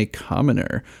artist and a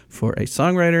commoner. For a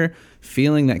songwriter,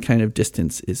 feeling that kind of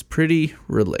distance is pretty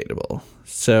relatable.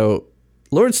 So,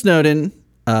 Lord Snowdon,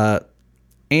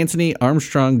 Anthony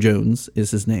Armstrong Jones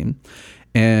is his name,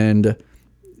 and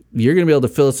you're going to be able to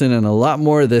fill us in on a lot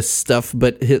more of this stuff.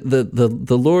 But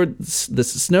the Lord,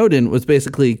 this Snowdon was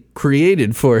basically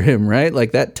created for him, right?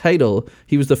 Like that title,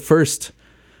 he was the first,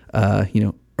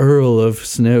 Earl of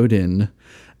Snowdon,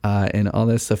 and all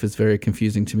that stuff is very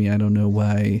confusing to me. I don't know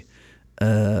why.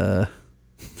 I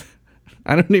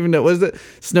don't even know. What is it?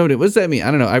 Snowdon? What does that mean?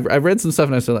 I don't know. I've read some stuff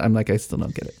and I still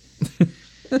don't get it.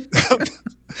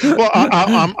 Well,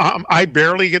 I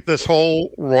barely get this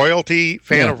whole royalty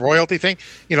of royalty thing.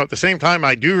 At the same time,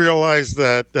 I do realize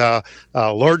that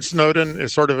Lord Snowdon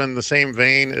is sort of in the same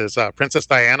vein as Princess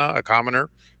Diana, a commoner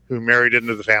who married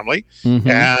into the family,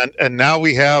 and now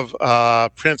we have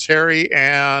Prince Harry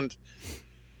and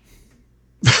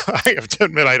I have to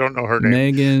admit I don't know her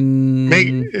name.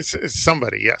 Meghan. It's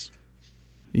somebody. Yes.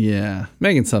 Yeah,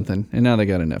 Meghan something, and now they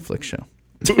got a Netflix show.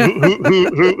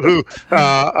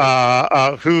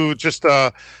 who just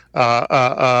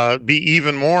be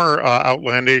even more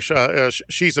outlandish.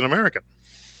 She's an American.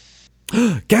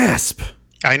 Gasp!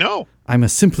 I know. I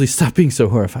must simply stop being so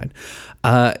horrified.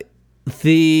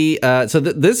 This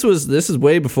is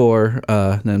way before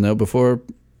before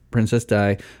Princess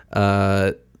Di.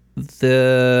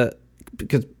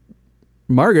 Because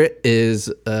Margaret is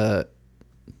the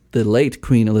late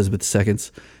Queen Elizabeth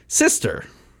II's sister.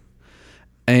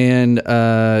 And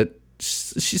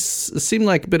she seemed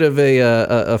like a bit of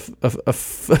a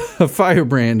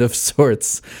firebrand of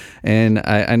sorts. And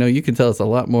I know you can tell us a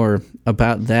lot more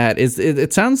about that.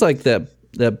 It sounds like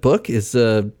that book is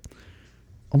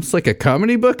almost like a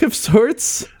comedy book of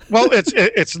sorts. Well,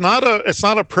 it's not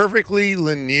a perfectly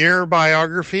linear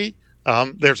biography.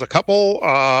 There's a couple.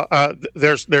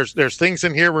 There's things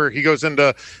in here where he goes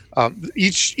into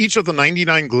each of the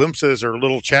 99 glimpses or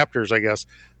little chapters, I guess.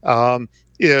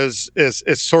 Is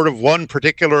sort of one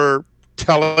particular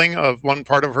telling of one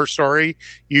part of her story,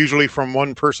 usually from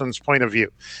one person's point of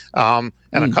view. And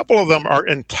a couple of them are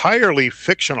entirely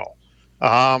fictional.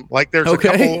 Like there's a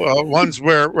couple ones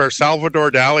where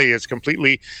Salvador Dali is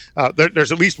completely,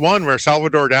 there's at least one where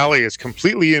Salvador Dali is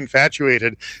completely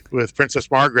infatuated with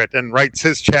Princess Margaret and writes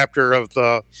his chapter of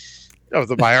the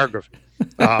biography.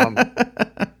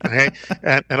 Okay.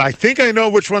 And I think I know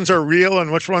which ones are real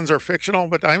and which ones are fictional,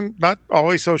 but I'm not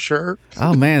always so sure.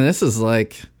 Oh man, this is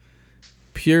like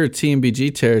pure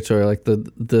TMBG territory, like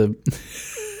the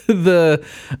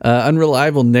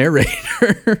unreliable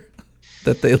narrator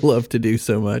that they love to do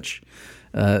so much.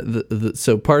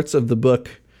 So parts of the book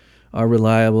are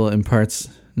reliable and parts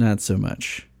not so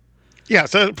much. Yeah,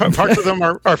 so parts of them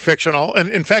are fictional, and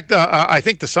in fact, I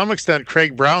think to some extent,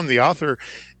 Craig Brown, the author,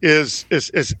 is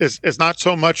not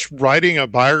so much writing a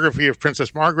biography of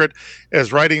Princess Margaret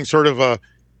as writing sort of a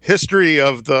history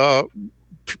of the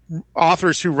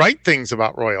authors who write things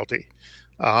about royalty,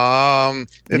 and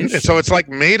so it's like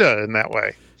meta in that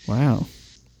way. Wow.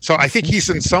 So I think he's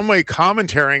in some way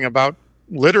commentating about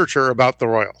literature about the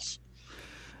royals.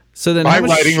 So then,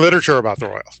 writing literature about the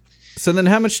royals. So then,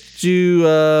 how much did you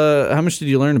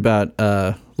learn about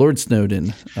Lord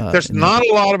Snowdon? There's not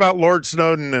a lot about Lord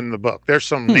Snowdon in the book. There's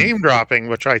some name dropping,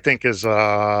 which I think is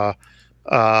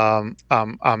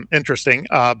interesting.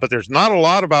 But there's not a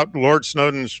lot about Lord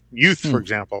Snowdon's youth, for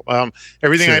example.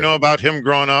 Everything I know about him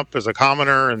growing up as a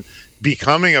commoner and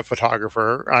becoming a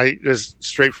photographer, is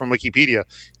straight from Wikipedia.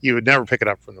 You would never pick it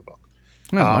up from the book.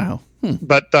 Oh, wow.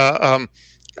 But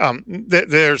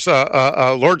there's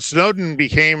Lord Snowdon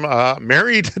became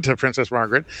married to Princess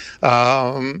Margaret,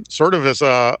 sort of as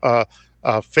a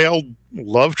failed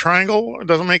love triangle. It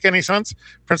doesn't make any sense.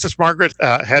 Princess Margaret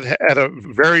had at a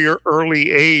very early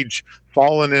age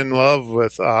fallen in love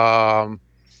with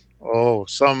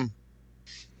some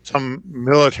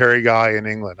military guy in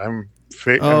England.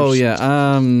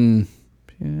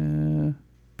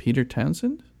 Peter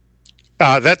Townsend.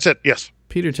 That's it. Yes.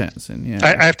 Peter Townsend, yeah.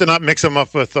 I have to not mix him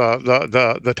up with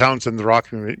the Townsend, the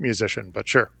rock musician, but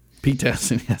sure. Pete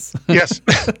Townsend, yes. Yes.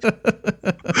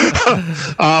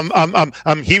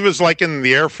 He was like in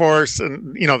the Air Force,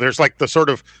 and there's like the sort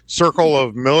of circle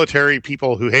of military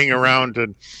people who hang around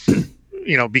and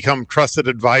become trusted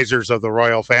advisors of the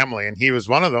royal family, and he was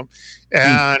one of them.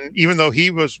 And even though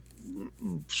he was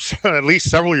at least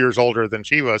several years older than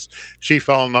she was. She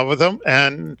fell in love with him,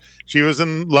 and she was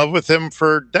in love with him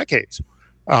for decades.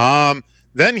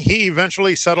 Then he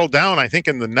eventually settled down, I think,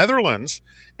 in the Netherlands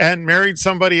and married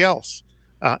somebody else.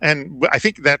 And I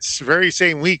think that's very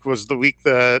same week was the week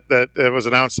that it was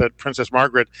announced that Princess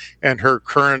Margaret and her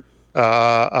current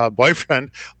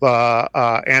boyfriend,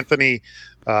 Anthony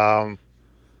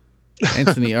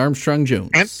Armstrong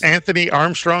Jones. Anthony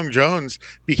Armstrong Jones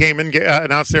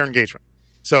announced their engagement.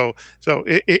 So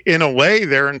in a way,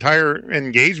 their entire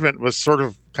engagement was sort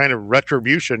of kind of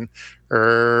retribution,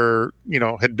 or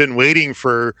had been waiting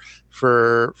for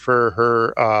her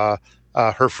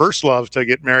first love to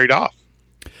get married off.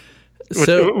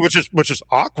 Which is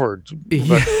awkward,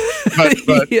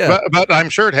 but I'm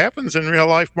sure it happens in real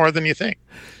life more than you think.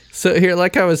 So here,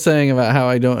 like I was saying about how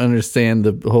I don't understand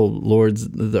the whole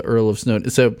the Earl of Snowdon.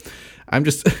 So I'm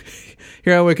just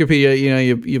here on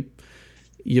Wikipedia.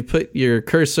 You put your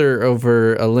cursor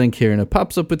over a link here, and it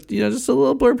pops up with just a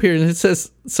little blurb here, and it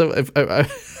says. So if I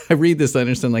read this, I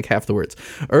understand like half the words.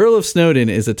 Earl of Snowdon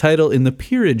is a title in the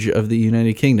peerage of the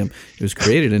United Kingdom. It was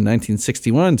created in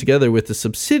 1961 together with the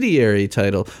subsidiary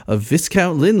title of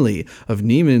Viscount Linley of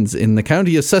Neamans in the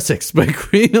county of Sussex by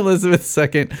Queen Elizabeth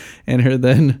II and her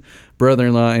then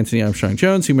brother-in-law Anthony Armstrong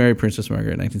Jones, who married Princess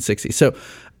Margaret in 1960. So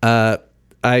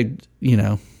I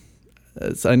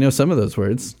know some of those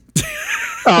words.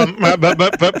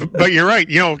 But you're right.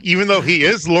 Even though he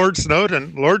is Lord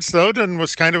Snowdon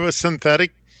was kind of a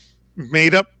synthetic,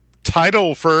 made-up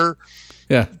title for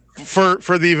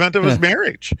the event of his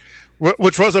marriage,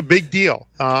 which was a big deal.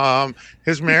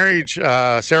 His marriage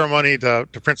ceremony to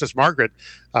Princess Margaret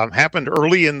happened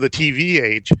early in the TV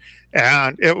age,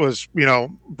 and it was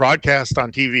broadcast on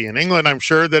TV in England. I'm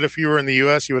sure that if you were in the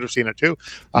U.S., you would have seen it too.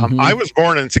 I was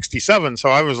born in '67, so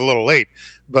I was a little late,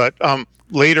 but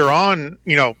later on,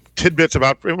 tidbits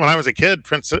about when I was a kid,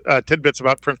 tidbits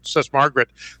about Princess Margaret,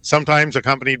 sometimes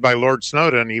accompanied by Lord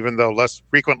Snowdon, even though less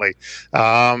frequently,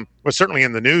 was certainly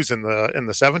in the news in the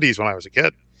 70s when I was a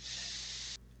kid.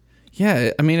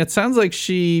 Yeah, I mean, it sounds like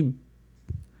she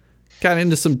got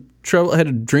into some trouble, had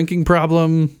a drinking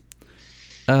problem.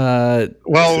 And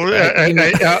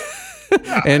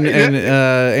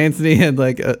Anthony had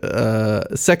like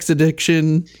a sex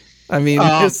addiction. I mean,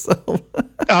 it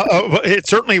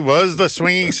certainly was the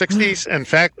swinging 60s. In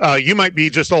fact, you might be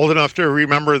just old enough to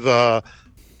remember the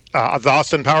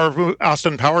Austin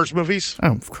Powers movies.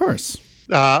 Oh, of course.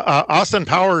 Austin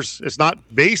Powers is not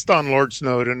based on Lord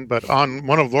Snowdon, but on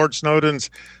one of Lord Snowdon's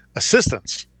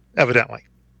assistants, evidently.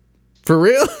 For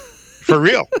real? For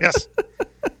real, yes.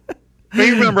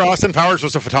 You remember Austin Powers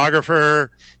was a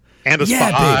photographer and a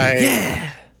spy. Baby,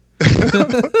 yeah.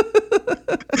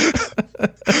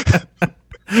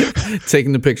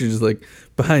 Taking the picture just like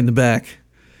behind the back,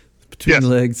 between the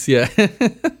legs. Yeah.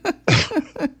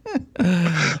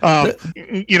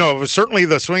 It was certainly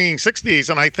the swinging 60s,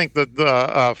 and I think that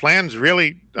the Flans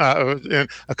really,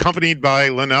 accompanied by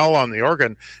Linnell on the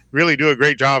organ, really do a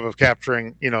great job of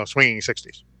capturing, swinging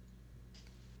 60s.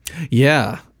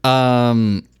 Yeah.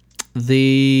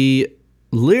 The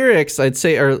lyrics, I'd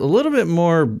say, are a little bit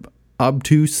more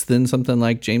obtuse than something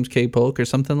like James K. Polk or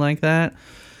something like that.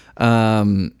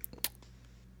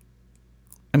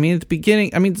 I mean, at the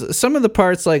beginning, some of the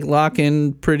parts like lock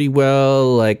in pretty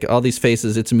well, like all these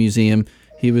faces. It's a museum.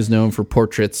 He was known for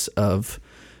portraits of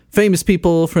famous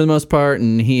people for the most part,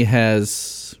 and he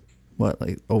has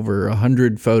over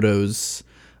 100 photos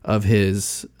of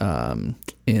his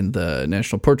in the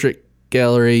National Portrait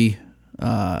Gallery,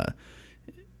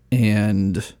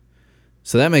 and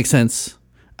so that makes sense.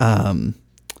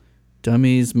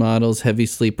 Dummies, models, heavy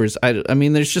sleepers. I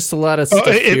mean, there's just a lot of stuff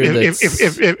here.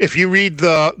 If you read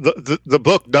the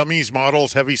book Dummies,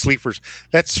 Models, Heavy Sleepers,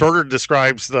 that sort of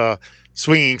describes the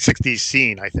swinging 60s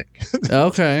scene, I think.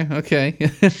 Okay.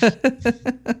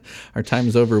 Our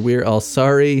time's over. We're all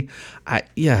sorry.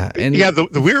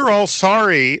 The We're all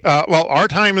sorry. Our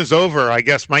time is over, I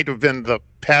guess, might have been the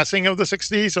passing of the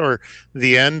 60s or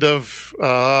the end of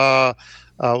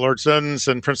Lord Snowdon's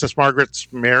and Princess Margaret's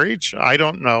marriage. I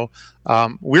don't know.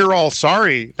 We're all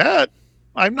sorry. That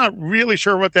I'm not really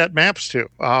sure what that maps to.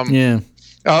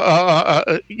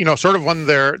 Sort of when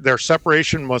their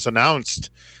separation was announced,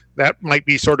 that might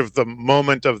be sort of the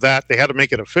moment of that. They had to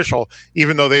make it official,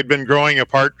 even though they'd been growing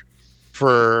apart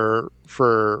for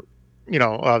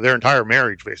their entire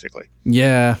marriage, basically.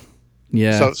 Yeah.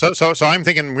 So I'm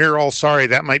thinking We're all sorry.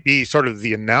 That might be sort of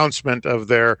the announcement of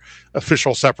their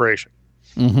official separation.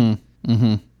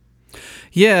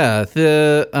 Yeah,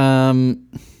 the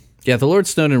Lord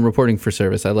Snowdon reporting for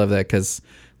service. I love that because,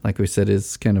 like we said,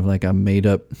 is kind of like a made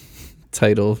up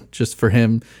title just for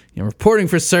him, reporting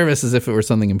for service as if it were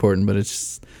something important, but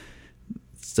it's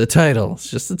a title. It's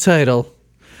just a title.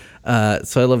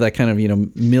 So I love that kind of,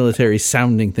 military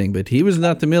sounding thing, but he was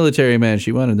not the military man.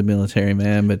 She wanted the military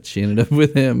man, but she ended up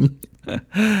with him.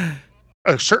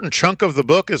 A certain chunk of the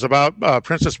book is about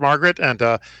Princess Margaret, and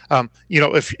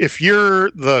if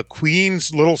you're the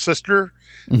Queen's little sister,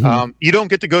 you don't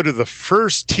get to go to the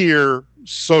first tier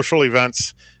social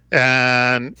events,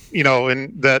 and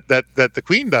that the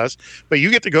Queen does, but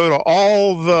you get to go to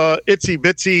all the itsy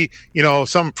bitsy.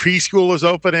 Some preschool is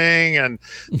opening, and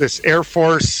this Air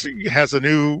Force has a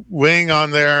new wing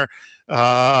on there.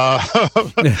 So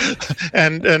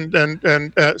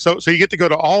you get to go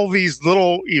to all these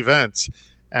little events,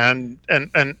 and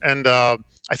I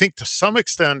think to some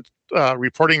extent,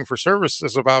 reporting for service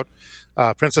is about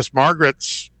Princess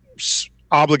Margaret's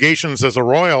obligations as a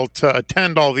royal to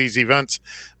attend all these events,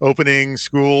 openings,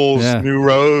 schools, new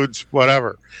roads,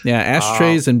 whatever. Yeah,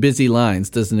 ashtrays and busy lines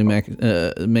doesn't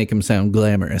it make him sound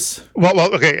glamorous? Well,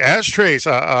 okay. Ashtrays.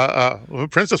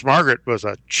 Princess Margaret was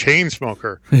a chain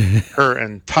smoker her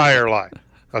entire life.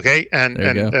 Okay, and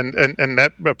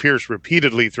that appears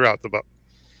repeatedly throughout the book.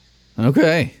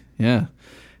 Okay, yeah,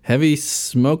 heavy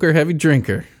smoker, heavy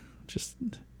drinker, just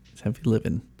heavy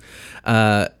living.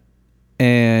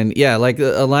 And yeah, like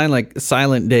a line like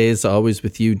 "Silent days, always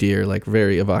with you, dear," like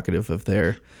very evocative of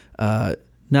their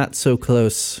not so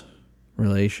close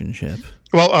relationship.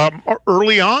 Well,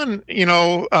 early on,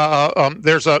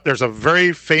 there's a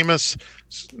very famous.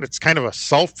 It's kind of a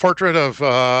self-portrait of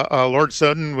Lord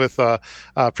Snowdon with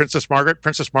Princess Margaret.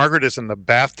 Princess Margaret is in the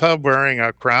bathtub wearing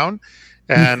a crown,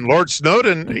 and Lord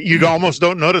Snowdon, you almost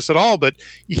don't notice at all, but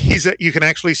you can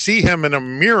actually see him in a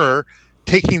mirror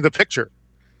taking the picture.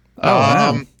 Oh,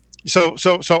 wow.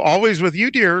 So always with you,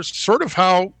 dear, sort of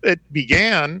how it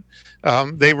began.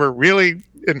 They were really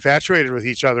infatuated with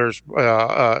each other, is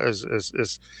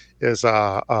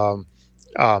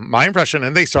my impression,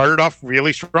 and they started off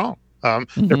really strong.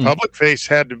 Their public face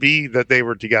had to be that they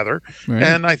were together, right.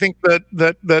 And I think that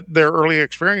their early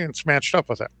experience matched up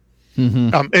with that.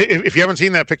 If you haven't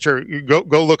seen that picture, you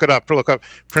go look it up. Look up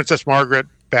Princess Margaret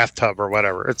bathtub or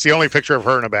whatever. It's the only picture of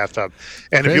her in a bathtub.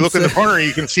 And if you look in the corner,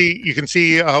 you can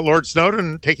see Lord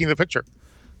Snowdon taking the picture.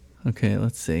 Okay,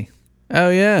 let's see. Oh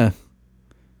yeah,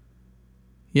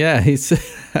 I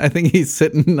think he's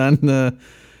sitting on the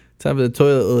top of the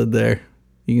toilet lid there.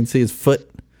 You can see his foot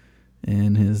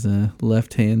and his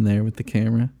left hand there with the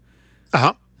camera.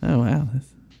 Oh wow,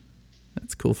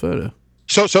 that's a cool photo.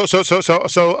 So,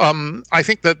 I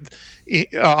think that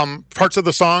parts of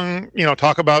the song,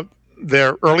 talk about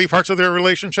their early parts of their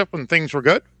relationship when things were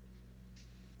good,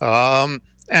 and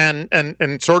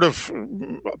sort of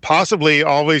possibly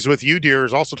always with you, dear,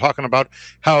 is also talking about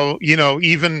how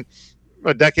even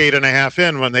a decade and a half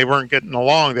in, when they weren't getting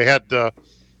along, they had to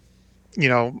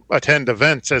attend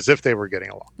events as if they were getting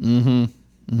along.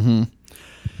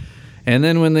 And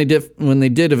then when they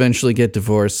did eventually get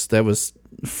divorced, that was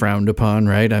frowned upon,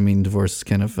 right? I mean, divorce is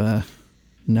kind of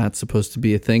not supposed to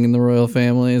be a thing in the royal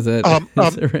family. Is that,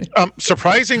 is that right?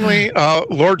 Surprisingly,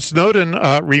 Lord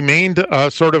Snowdon remained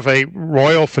sort of a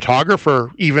royal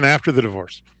photographer even after the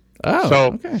divorce.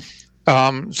 Oh, okay.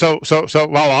 So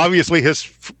while obviously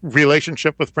his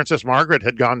relationship with Princess Margaret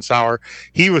had gone sour,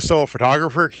 he was still a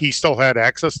photographer. He still had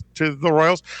access to the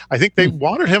royals. I think they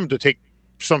wanted him to take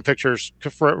some pictures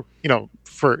of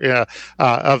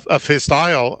his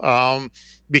style,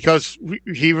 because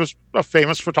he was a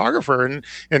famous photographer, and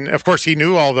of course he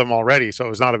knew all of them already, so it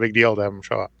was not a big deal to have him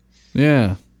show up.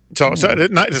 Yeah. So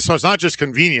it's not just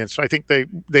convenience. I think the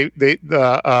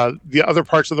other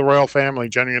parts of the royal family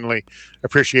genuinely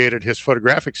appreciated his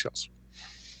photographic skills.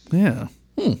 Yeah.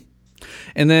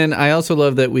 And then I also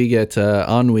love that we get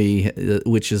ennui,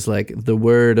 which is like the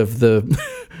word of the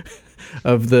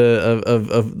of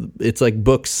it's like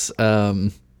books.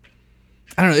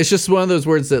 I don't know. It's just one of those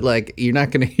words that like you're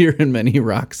not going to hear in many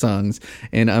rock songs.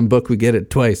 And on book we get it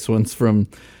twice. Once from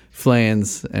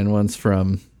Flans and once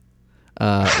from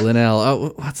Linnell.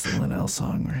 Oh, what's the Linnell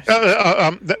song?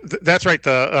 That's right.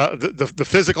 The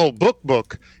physical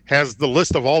book has the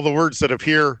list of all the words that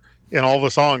appear in all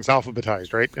the songs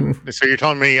alphabetized, right? And so you're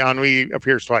telling me ennui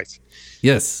appears twice.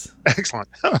 Yes. Excellent.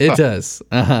 It does.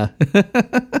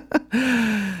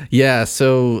 Yeah.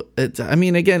 So,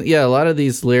 again, a lot of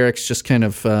these lyrics just kind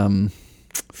of a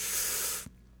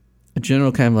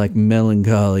general kind of like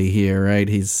melancholy here, right?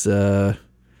 He's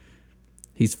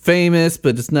famous,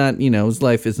 but it's not, his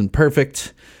life isn't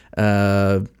perfect.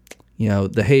 The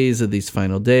haze of these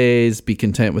final days, be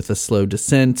content with a slow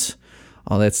descent,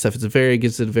 all that stuff.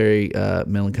 Gives it a very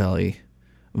melancholy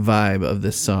vibe of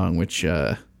this song, which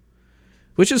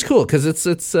is cool because it's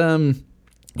it's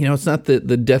not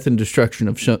the death and destruction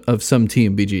of some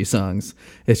TMBG songs.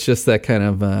 It's just that kind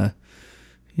of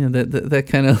that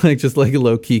kind of like just like a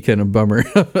low key kind of bummer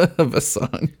of a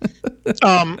song.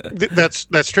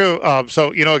 That's true.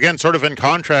 So again, sort of in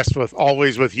contrast with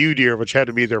Always With You, Dear, which had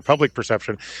to be their public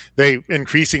perception, they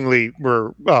increasingly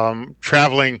were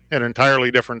traveling in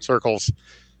entirely different circles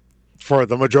for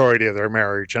the majority of their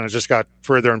marriage, and it just got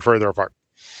further and further apart.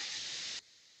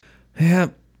 Yeah.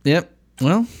 Yep.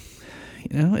 Well,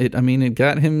 it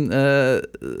got him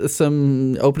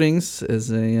some openings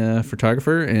as a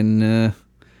photographer, and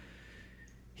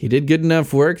he did good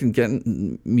enough work and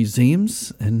getting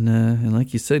museums, and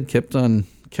like you said, kept on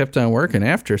working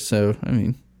after. So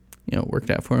it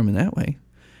worked out for him in that way,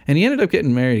 and he ended up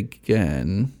getting married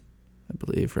again, I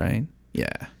believe, right?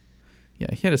 Yeah. He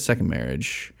had a second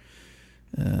marriage,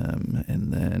 and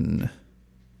then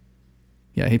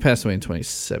he passed away in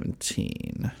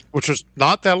 2017, which was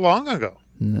not that long ago.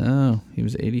 No, he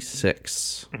was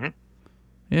 86. Mm-hmm.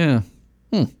 Yeah.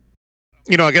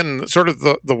 Again, sort of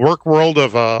the work world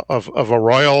of a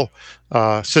royal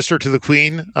sister to the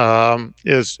queen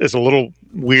is a little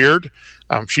weird.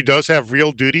 She does have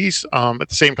real duties. At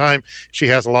the same time, she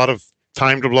has a lot of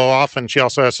time to blow off, and she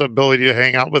also has the ability to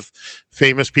hang out with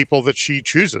famous people that she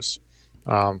chooses.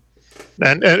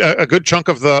 And a good chunk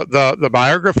of the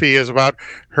biography is about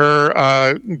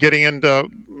her getting into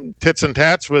tits and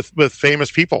tats with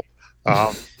famous people.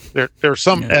 There's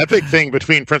some epic thing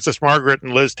between Princess Margaret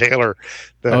and Liz Taylor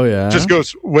that just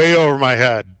goes way over my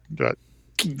head. But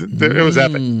it was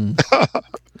epic.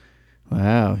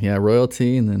 Wow. Yeah,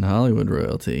 royalty and then Hollywood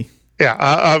royalty.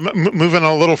 Yeah. Moving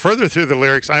a little further through the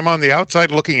lyrics, I'm on the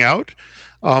outside looking out.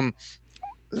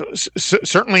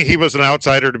 Certainly he was an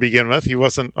outsider to begin with. He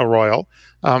wasn't a royal.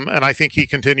 And I think he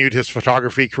continued his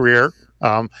photography career.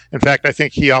 In fact, I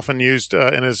think he often used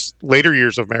in his later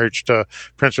years of marriage to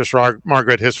Princess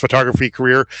Margaret his photography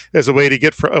career as a way to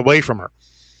get away from her.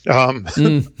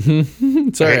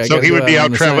 Sorry, so he would be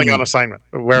out traveling on assignment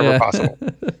wherever possible.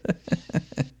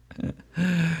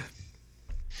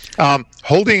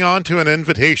 Holding on to an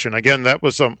invitation. Again, that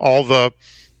was all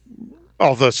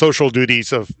the social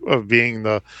duties of being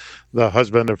the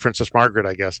husband of Princess Margaret,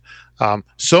 I guess.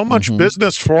 So much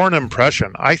business for an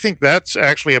impression. I think that's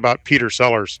actually about Peter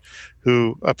Sellers,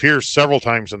 who appears several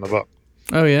times in the book.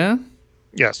 Oh, yeah?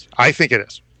 Yes, I think it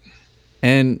is.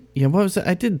 And what was it?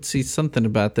 I did see something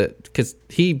about that because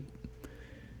he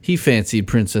fancied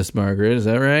Princess Margaret. Is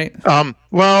that right?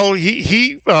 Well,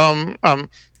 he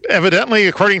evidently,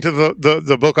 according to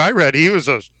the book I read, he was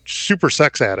a super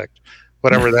sex addict.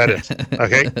 Whatever that is,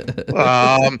 okay.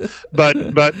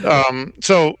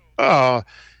 So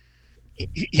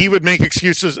he would make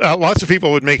excuses. Lots of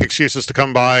people would make excuses to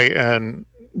come by and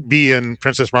be in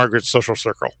Princess Margaret's social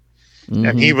circle,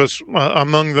 and he was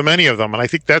among the many of them. And I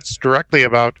think that's directly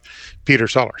about Peter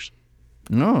Sellers.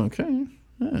 Oh, okay.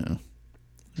 Yeah.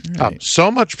 Right.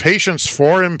 So much patience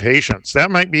for impatience.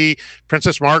 That might be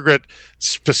Princess Margaret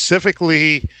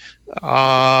specifically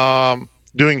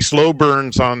doing slow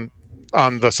burns on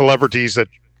the celebrities that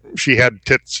she had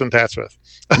tits and tats with.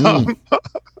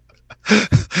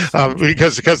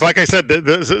 Because like I said,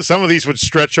 some of these would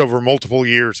stretch over multiple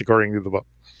years, according to the book.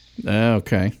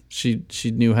 Okay. She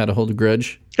knew how to hold a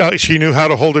grudge? She knew how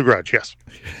to hold a grudge, yes.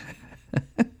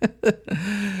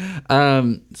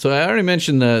 So I already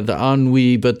mentioned the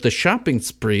ennui, but the shopping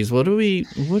sprees, what do you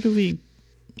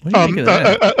think of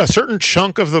that? A certain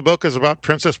chunk of the book is about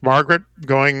Princess Margaret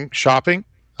going shopping.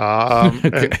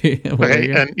 Okay.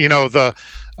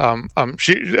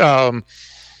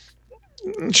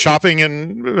 Shopping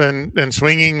and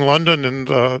swinging London in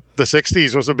the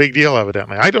 60s was a big deal,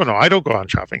 evidently. I don't know. I don't go on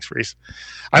shopping sprees.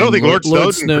 I don't think Lord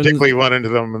Snowden particularly went into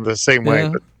them in the same way.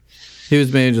 But he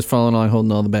was maybe just following along,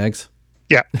 holding all the bags.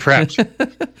 Yeah, perhaps.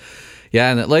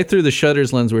 Yeah, and that Light Through the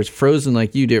Shutters lens where it's frozen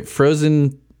like you did.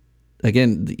 Frozen,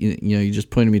 again, you just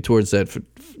pointed me towards that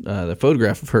the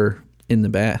photograph of her in the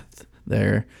bath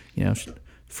there,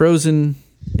 frozen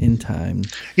in time.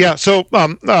 Yeah. So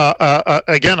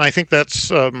again, I think that's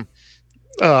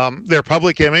their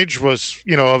public image was,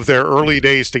 of their early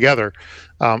days together,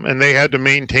 and they had to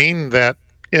maintain that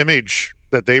image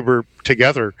that they were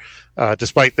together,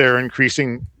 despite their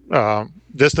increasing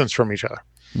distance from each other.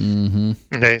 Mm-hmm.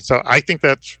 Okay, so I think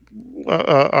that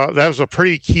was a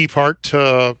pretty key part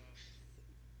to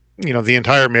the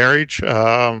entire marriage.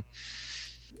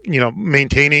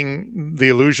 Maintaining the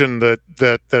illusion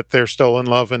that they're still in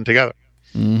love and together.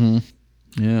 Mm-hmm.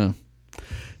 Yeah.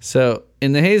 So,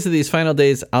 in the haze of these final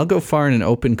days, I'll go far in an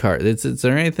open car. Is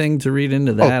there anything to read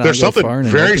into that? There's I'll go something far in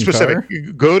an very open specific.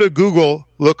 car? Go to Google,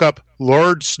 look up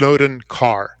Lord Snowdon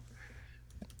car.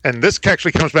 And this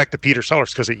actually comes back to Peter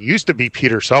Sellers because it used to be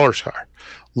Peter Sellers' car.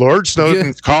 Lord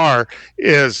Snowdon's car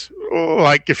is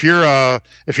like if you're a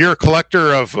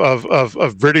collector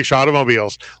of British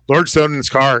automobiles, Lord Snowdon's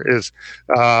car is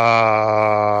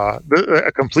a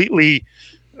completely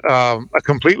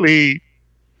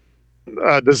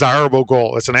desirable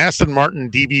goal. It's an Aston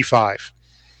Martin DB5.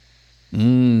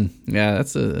 Yeah,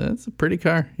 that's a pretty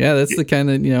car. Yeah, that's the kind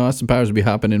that Austin Powers would be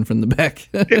hopping in from the back,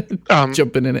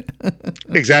 jumping in it.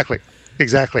 Exactly.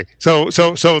 So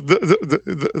the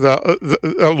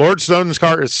Lord Snowdon's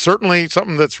car is certainly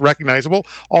something that's recognizable.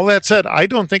 All that said, I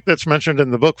don't think that's mentioned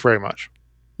in the book very much.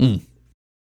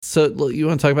 So you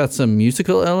want to talk about some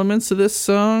musical elements of this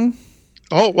song?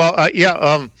 Oh well,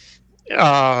 yeah.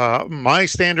 My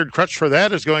standard crutch for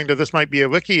that is going to This Might Be a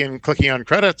Wiki and clicking on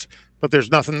credits, but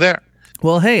there's nothing there.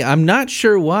 Well, hey, I'm not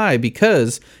sure why,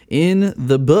 because in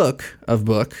the book,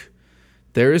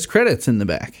 there is credits in the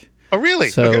back. Oh, really?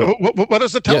 So, okay. What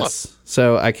does it tell us?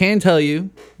 So I can tell you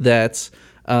that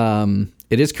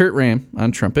it is Kurt Ram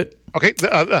on trumpet. Okay,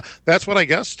 that's what I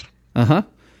guessed. Uh-huh.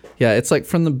 Yeah, it's like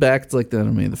from the back, it's like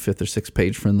maybe the 5th or 6th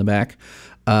page from the back.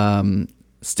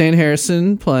 Stan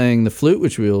Harrison playing the flute,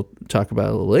 which we'll talk about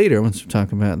a little later once we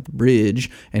talk about the bridge,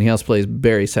 and he also plays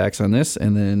Barry sax on this,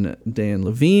 and then Dan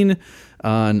Levine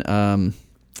on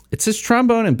it says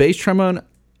trombone and bass trombone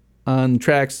on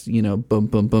tracks, boom,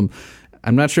 boom, boom.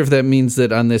 I'm not sure if that means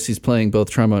that on this he's playing both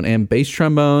trombone and bass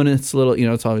trombone. It's a little,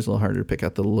 it's always a little harder to pick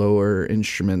out the lower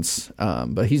instruments,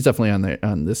 but he's definitely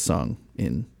on this song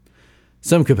in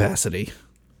some capacity.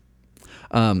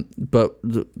 But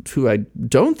who I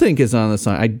don't think is on the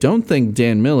song, I don't think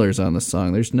Dan Miller's on the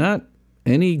song. There's not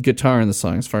any guitar in the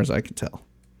song as far as I can tell.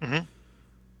 Mm-hmm.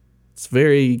 It's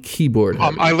very keyboard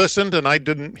heavy. I listened and I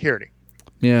didn't hear any.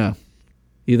 Yeah.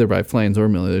 Either by Flans or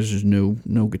Miller. There's just no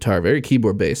guitar. Very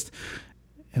keyboard based.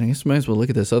 And I guess we might as well look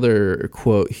at this other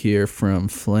quote here from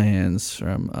Flans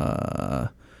from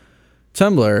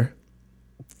Tumblr.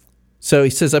 So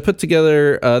he says, I put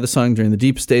together the song during the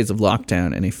deepest days of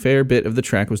lockdown, and a fair bit of the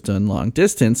track was done long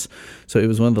distance, so it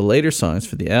was one of the later songs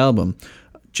for the album.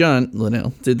 John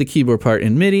Linnell did the keyboard part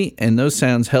in MIDI, and those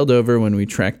sounds held over when we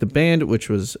tracked the band, which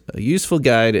was a useful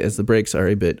guide as the breaks are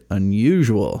a bit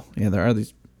unusual. Yeah, there are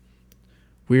these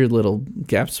weird little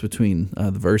gaps between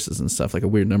the verses and stuff, like a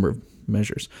weird number of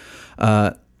measures.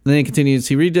 Then he continues,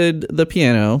 he redid the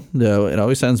piano, though it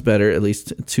always sounds better, at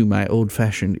least to my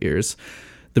old-fashioned ears.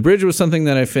 The bridge was something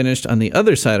that I finished on the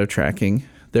other side of tracking.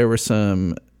 There were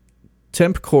some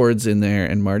temp chords in there,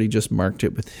 and Marty just marked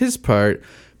it with his part,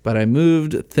 but I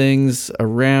moved things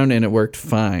around and it worked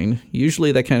fine.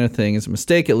 Usually that kind of thing is a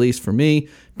mistake, at least for me,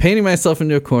 painting myself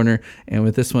into a corner, and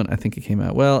with this one, I think it came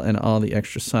out well, and all the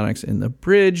extra sonics in the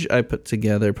bridge I put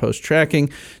together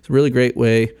post-tracking. It's a really great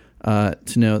way to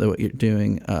know that what you're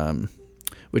doing,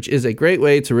 which is a great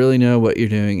way to really know what you're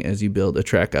doing as you build a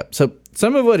track up. So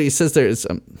some of what he says there is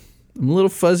I'm a little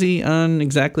fuzzy on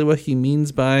exactly what he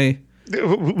means by.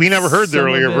 We never heard the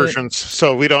earlier versions,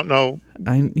 so we don't know.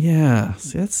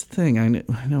 See, that's the thing.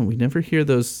 I know we never hear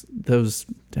those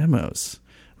demos.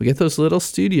 We get those little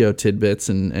studio tidbits,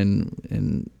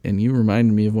 and you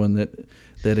reminded me of one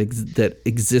that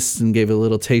exists and gave a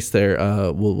little taste there.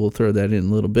 We'll throw that in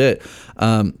a little bit,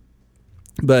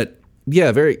 but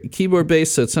yeah, very keyboard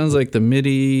based. So it sounds like the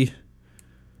MIDI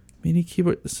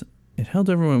keyboard. It held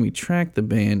over when we tracked the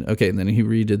band. Okay, and then he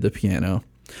redid the piano.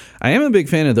 I am a big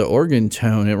fan of the organ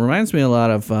tone. It reminds me a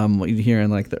lot of what you'd hear in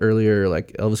like the earlier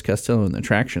like Elvis Costello and the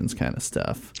Attractions kind of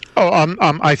stuff.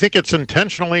 I think it's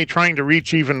intentionally trying to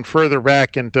reach even further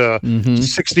back into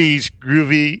 60s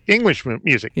groovy English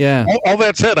music. Yeah. All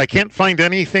that said, I can't find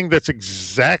anything that's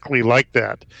exactly like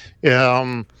that.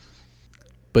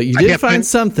 But you did find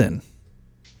something.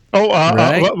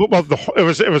 Right? Well,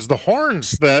 it was the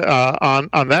horns that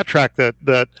on that track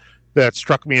that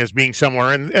struck me as being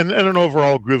somewhere and an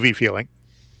overall groovy feeling.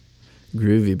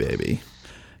 Groovy, baby.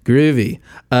 Groovy.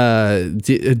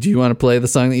 Do you want to play the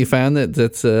song that you found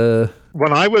that's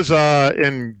When I was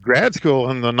in grad school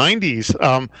in the 90s,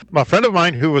 a friend of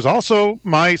mine who was also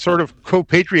my sort of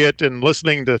co-patriot in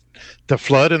listening to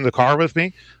Flood in the car with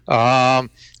me,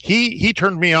 he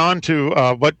turned me on to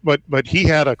but he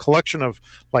had a collection of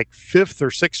like 5th or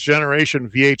 6th generation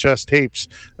VHS tapes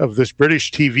of this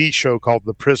British TV show called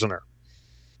The Prisoner.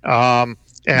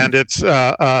 And it's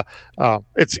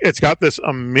got this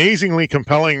amazingly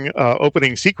compelling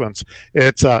opening sequence.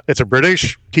 It's a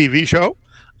British TV show.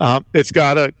 It's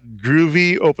got a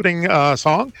groovy opening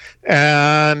song,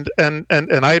 and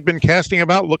I had been casting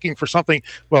about looking for something.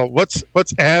 Well, what's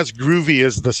as groovy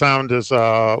as the sound as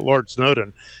Lord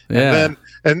Snowden? Yeah.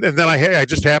 And then I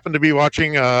just happened to be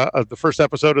watching the first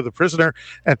episode of The Prisoner,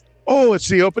 and it's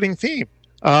the opening theme,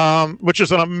 which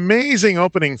is an amazing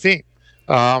opening theme.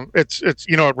 It's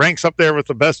it ranks up there with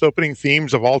the best opening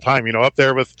themes of all time. Up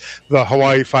there with the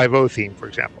Hawaii Five-0 theme, for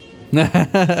example.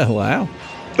 Wow,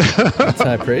 that's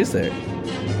high praise there.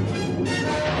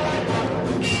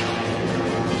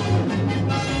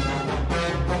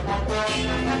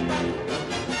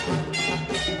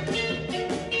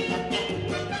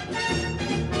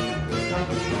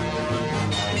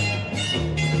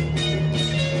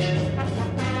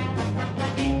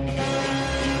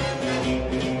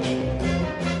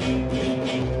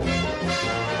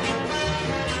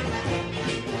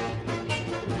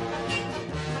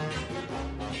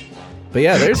 But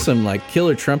yeah, there's some like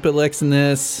killer trumpet licks in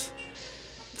this.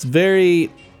 It's very,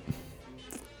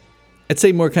 I'd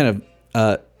say more kind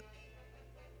of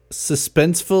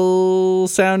suspenseful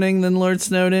sounding than Lord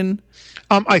Snowden.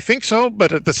 I think so,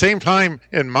 but at the same time,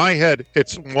 in my head,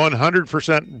 it's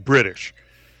 100% British.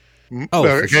 Oh,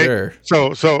 for sure.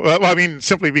 So I mean,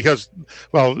 simply because,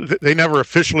 they never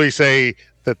officially say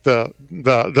that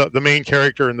the main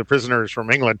character in The Prisoner is from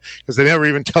England, because they never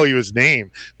even tell you his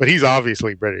name. But he's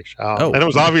obviously British, and it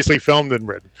was obviously filmed in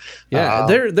Britain. Yeah,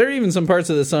 there are even some parts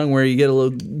of the song where you get a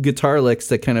little guitar licks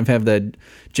that kind of have that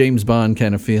James Bond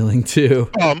kind of feeling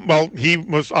too. He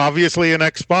was obviously an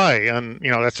ex-spy, and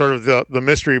that's sort of the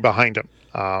mystery behind him.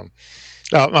 And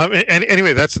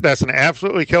anyway, that's an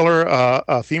absolutely killer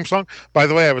theme song. By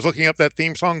the way, I was looking up that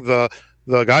theme song.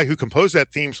 The guy who composed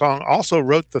that theme song also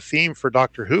wrote the theme for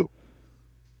Doctor Who.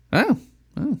 Oh.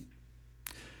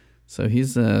 So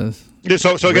he's so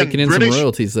again, raking in British, some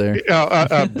royalties there.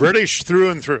 British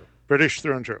through and through. British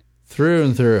through and through. Through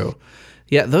and through.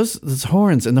 Yeah, those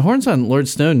horns, and the horns on Lord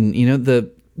Snowden.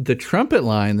 The trumpet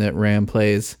line that Ram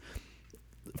plays.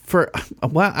 For a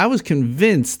while, I was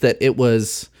convinced that it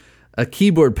was a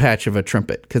keyboard patch of a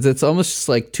trumpet, because it's almost just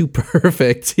like too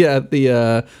perfect. Yeah,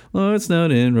 the Lord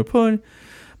Snowden report.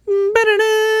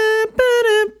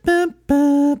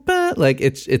 Like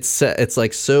it's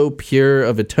like so pure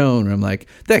of a tone. I'm like,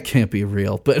 that can't be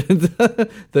real. But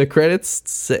the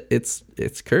credits, it's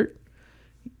Kurt.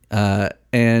 Yeah,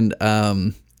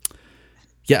 I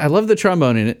love the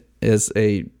trombone in it. As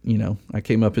I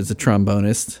came up as a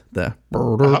trombonist. The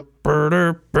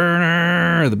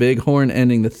the big horn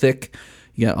ending, the thick.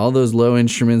 You got all those low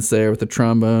instruments there with the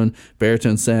trombone,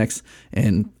 baritone sax,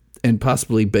 and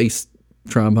possibly bass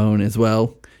trombone as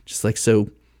well. Just like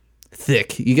so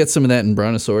thick. You get some of that in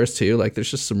Brontosaurus too. Like there's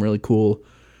just some really cool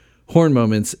horn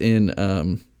moments in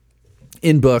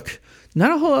book.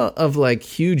 Not a whole lot of like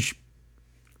huge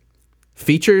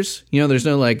features. There's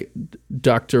no like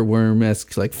Dr.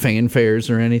 Worm-esque like fanfares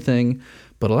or anything,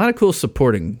 but a lot of cool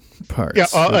supporting parts. Yeah,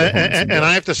 and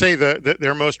I have to say that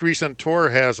their most recent tour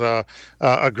has an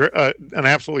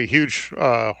absolutely huge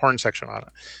horn section on it.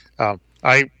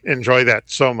 I enjoy that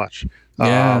so much.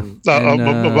 Yeah,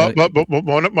 but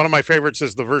one of my favorites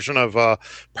is the version of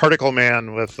Particle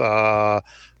Man with Mark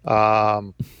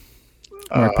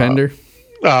Pender.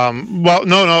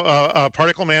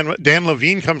 Particle Man. Dan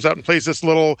Levine comes out and plays this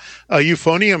little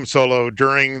euphonium solo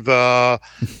during the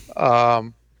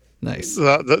nice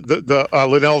the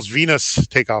Linnell's Venus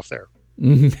takeoff there.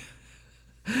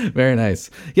 Very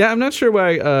nice. Yeah, I'm not sure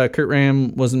why Kurt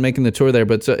Ram wasn't making the tour there,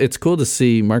 but it's cool to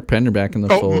see Mark Pender back in the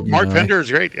fold. Mark Pender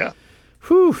is great. Yeah.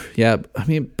 Whew. Yeah. I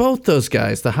mean, both those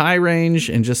guys, the high range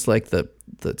and just like the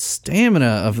stamina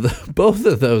of both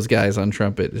of those guys on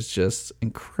trumpet is just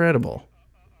incredible.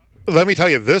 Let me tell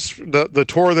you, the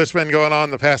tour that's been going on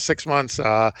the past 6 months,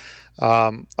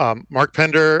 Mark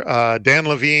Pender, Dan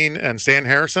Levine, and Stan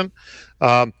Harrison.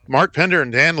 Mark Pender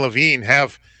and Dan Levine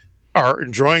are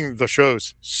enjoying the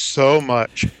shows so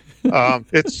much.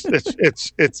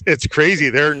 It's crazy.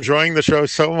 They're enjoying the show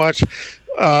so much.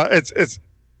 I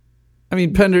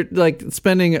mean, Pender, like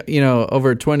spending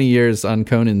over 20 years on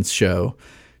Conan's show.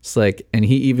 It's like, and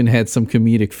he even had some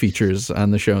comedic features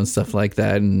on the show and stuff like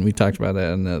that. And we talked about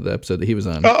that in the episode that he was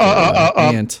on.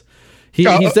 And he's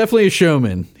definitely a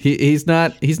showman. He's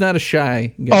not a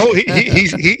shy guy. Oh,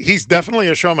 he's definitely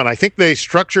a showman. I think they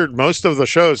structured most of the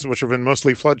shows, which have been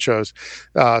mostly flood shows,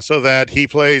 so that he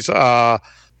plays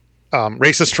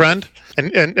Racist Trend.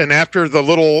 And after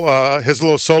the his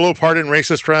little solo part in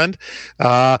Racist Trend,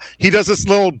 he does this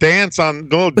little jig dance on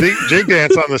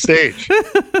the stage.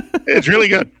 It's really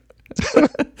good.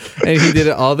 And he did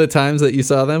it all the times that you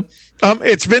saw them?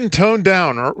 It's been toned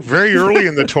down very early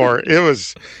in the tour. It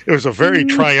was a very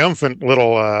triumphant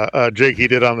little jig he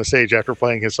did on the stage after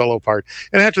playing his solo part,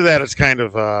 and after that, it's kind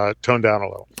of toned down a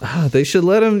little. They should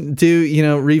let him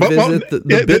do, revisit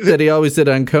the bit that he always did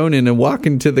on Conan and walk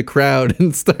into the crowd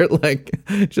and start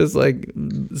just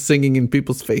singing in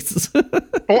people's faces.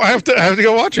 Oh, I have to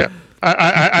go watch it.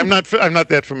 I'm not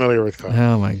that familiar with Conan.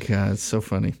 Oh my God, it's so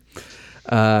funny.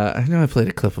 I know I played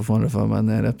a clip of one of them on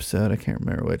that episode. I can't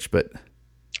remember which, but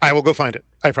I will go find it.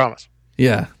 I promise.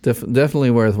 Yeah,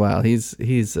 definitely worthwhile.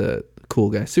 He's a cool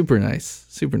guy, super nice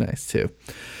too.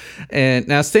 And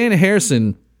now Stan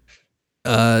Harrison,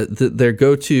 their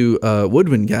go-to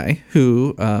woodwind guy,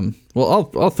 who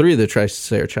all three of the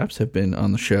Triceratops have been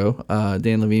on the show.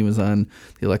 Dan Levine was on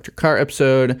the Electric Car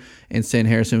episode, and Stan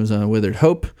Harrison was on Withered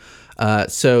Hope.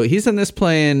 So he's on this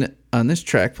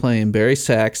track playing Barry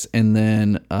sax and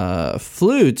then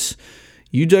flute.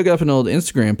 You dug up an old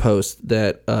Instagram post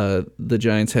that the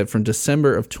Giants had from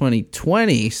December of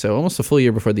 2020, so almost a full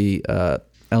year before the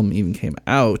album even came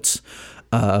out.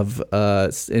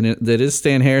 That is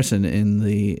Stan Harrison in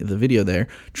the video there,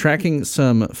 tracking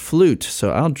some flute. So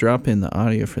I'll drop in the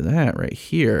audio for that right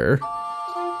here.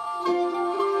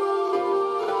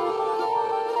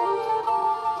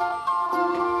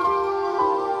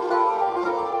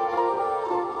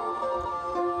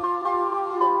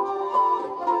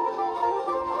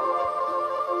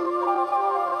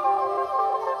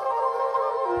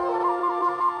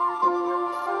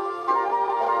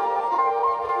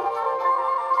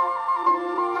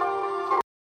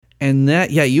 And that,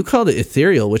 you called it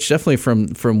ethereal, which definitely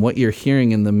from what you're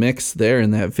hearing in the mix there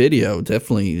in that video,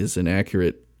 definitely is an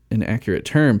accurate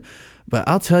term. But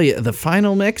I'll tell you, the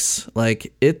final mix,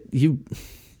 you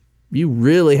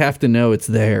really have to know it's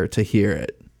there to hear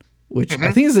it, which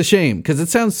I think is a shame because it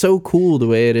sounds so cool the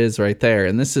way it is right there.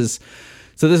 And this is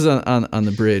on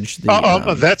the bridge.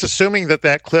 That's assuming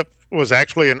that clip was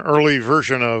actually an early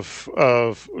version of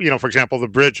for example, the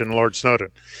bridge in Lord Snowden.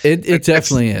 It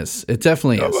definitely is. It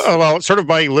definitely is. Well, sort of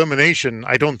by elimination,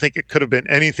 I don't think it could have been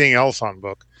anything else on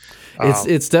book.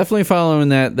 It's definitely following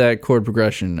that chord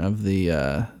progression of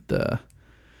the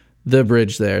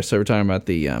bridge there. So we're talking about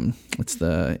it's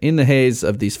the In the Haze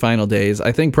of These Final Days.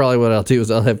 I think probably what I'll do is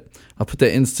I'll put the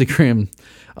Instagram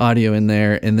audio in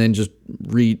there and then just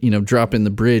drop in the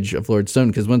bridge of Lord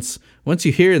Stone, because once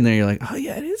you hear it in there, you're like, oh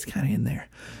yeah, it is kind of in there.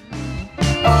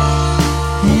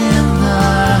 In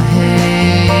the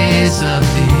haze of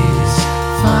these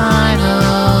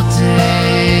final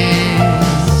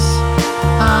days,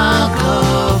 I'll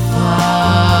go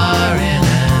far in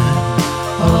an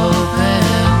open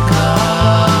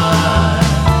car.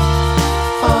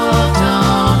 Oh,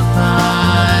 don't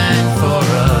pine for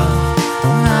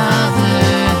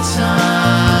another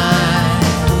time.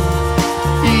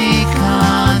 Be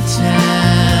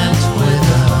content with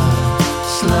a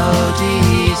slow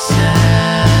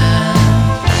descent.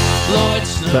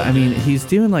 But I mean, he's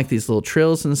doing these little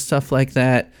trills and stuff like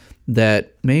that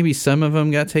maybe some of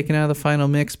them got taken out of the final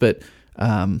mix, but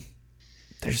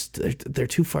they're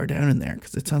too far down in there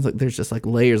because it sounds like there's just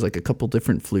layers, a couple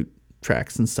different flute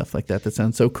tracks and stuff like that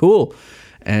sound so cool,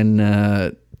 and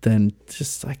then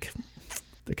just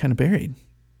they're kind of buried,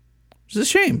 which is a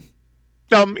shame.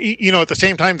 At the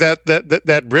same time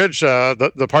that bridge,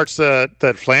 the parts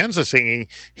that Flans is singing,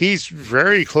 he's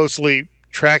very closely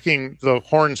tracking the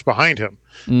horns behind him.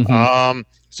 Mm-hmm.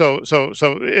 So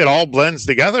it all blends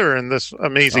together in this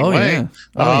amazing way.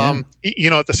 Yeah.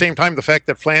 At the same time, the fact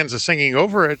that Flans is singing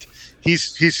over it,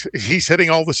 he's hitting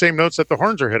all the same notes that the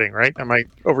horns are hitting, right? Am I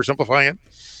oversimplifying it?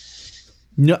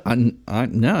 No, I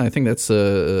think that's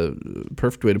a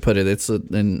perfect way to put it. It's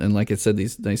and like I said,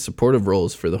 these nice supportive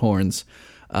roles for the horns.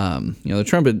 The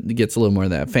trumpet gets a little more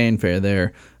of that fanfare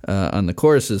there on the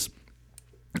choruses.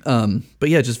 But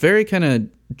yeah, just very kind of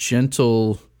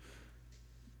gentle.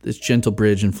 This gentle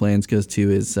bridge and Flans goes to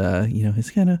his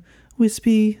kind of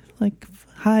wispy,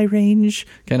 high range,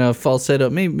 kind of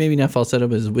falsetto. Maybe not falsetto,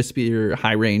 but his wispy or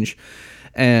high range.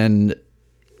 And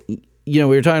we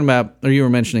were talking about, or you were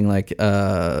mentioning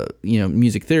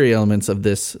music theory elements of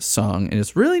this song, and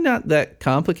it's really not that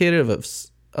complicated of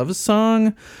a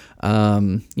song.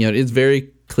 It is very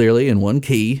clearly in one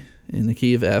key, in the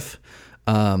key of F.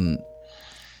 I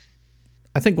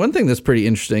think one thing that's pretty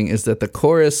interesting is that the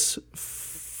chorus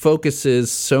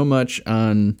focuses so much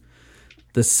on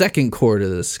the second chord of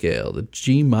the scale, the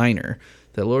G minor.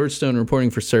 That Lord Stone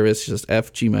reporting for service, just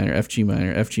F, G minor, F, G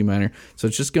minor, F, G minor. So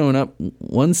it's just going up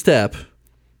one step,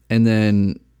 and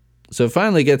then so it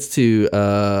finally gets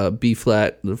to B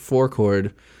flat, the 4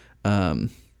 chord on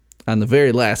on the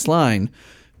very last line.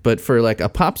 But for like a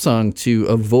pop song to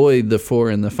avoid the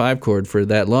 4 and the 5 chord for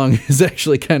that long is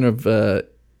actually kind of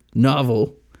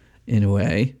novel in a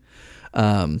way.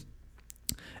 And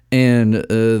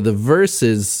the verse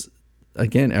is,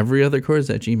 again, every other chord is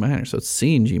at G minor, so it's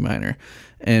C and G minor.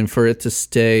 And for it to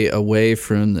stay away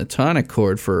from the tonic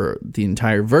chord for the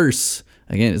entire verse,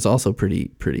 again, is also pretty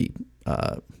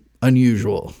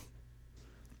unusual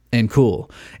and cool.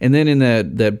 And then in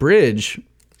that bridge,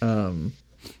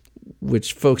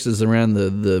 which focuses around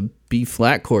the B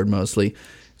flat chord mostly,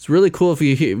 it's really cool if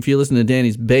you listen to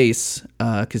Danny's bass,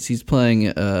 because he's playing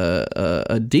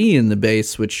a D in the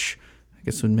bass, which I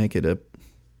guess would make it a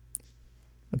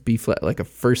B flat, like a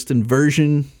first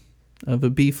inversion of a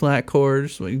B flat chord,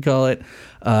 is what you call it,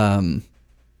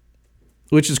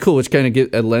 which is cool. Which kind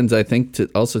of lends, I think, to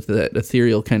that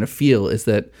ethereal kind of feel, is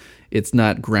that it's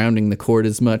not grounding the chord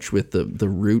as much with the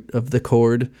root of the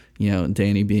chord.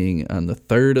 Danny being on the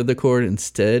third of the chord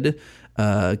instead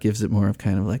gives it more of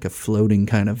kind of like a floating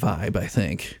kind of vibe, I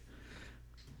think,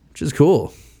 which is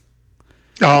cool.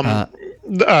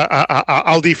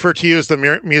 I'll defer to you as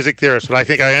the music theorist, but I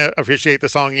think I appreciate the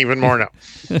song even more now.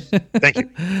 Thank you.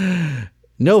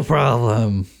 No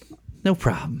problem.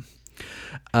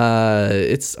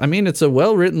 It's a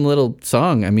well-written little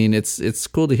song. I mean, it's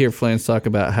cool to hear Flans talk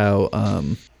about how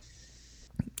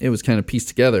it was kind of pieced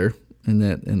together in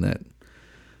that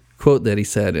quote that he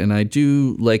said. And I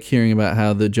do like hearing about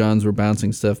how the Johns were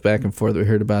bouncing stuff back and forth. We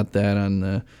heard about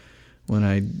that when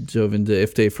I dove into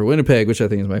If Day for Winnipeg, which I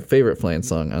think is my favorite Flans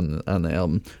song on the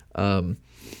album,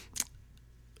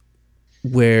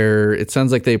 where it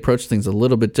sounds like they approach things a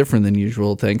little bit different than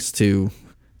usual, thanks to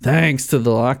the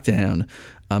lockdown.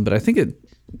 But I think it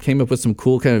came up with some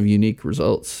cool kind of unique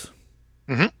results.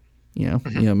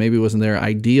 Mm-hmm. Maybe it wasn't their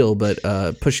ideal, but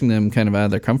pushing them kind of out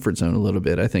of their comfort zone a little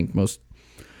bit. I think most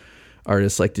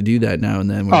artists like to do that now and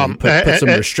then. When you put some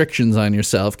restrictions on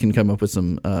yourself, can come up with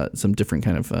some different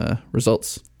kind of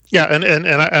results. Yeah, and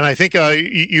I think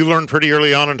you learned pretty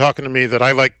early on in talking to me that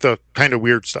I like the kind of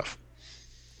weird stuff.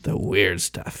 The weird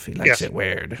stuff. He likes it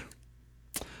weird.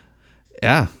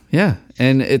 Yeah,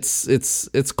 and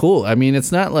it's cool. I mean,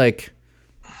 it's not the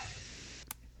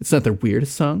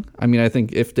weirdest song. I mean, I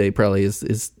think If Day probably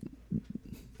is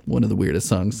one of the weirdest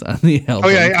songs on the album. Oh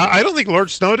yeah, I don't think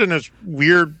Lord Snowdon is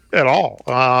weird at all.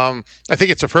 I think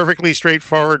it's a perfectly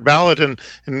straightforward ballad, and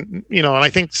I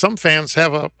think some fans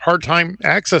have a hard time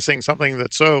accessing something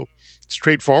that's so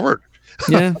straightforward.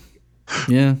 Yeah.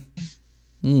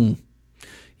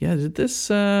 Did this?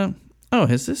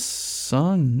 Has this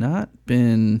song not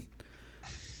been?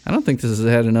 I don't think this has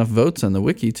had enough votes on the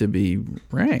wiki to be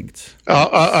ranked.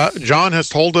 John has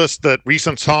told us that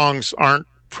recent songs aren't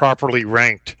properly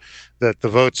ranked, that the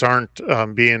votes aren't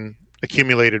being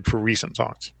accumulated for recent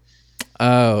songs.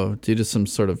 Oh, due to some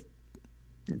sort of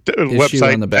website issue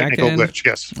on the back technical end? glitch,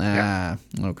 yes.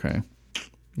 Okay.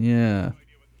 Yeah.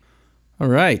 All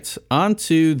right, on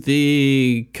to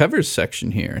the covers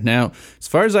section here. Now, as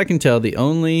far as I can tell, the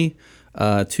only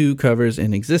 2 covers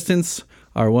in existence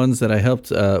are ones that I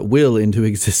helped will into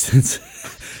existence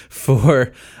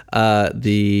for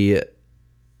the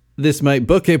This Might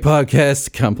Book a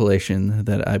Podcast compilation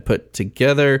that I put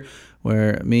together,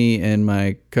 where me and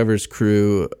my covers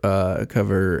crew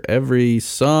cover every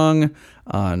song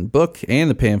on Book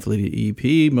and the Pamphlet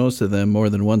EP, most of them more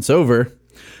than once over.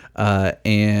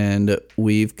 And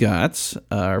we've got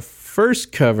our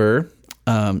first cover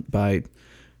by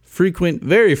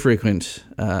very frequent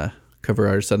cover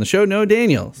artist on the show, Noah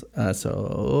Daniels.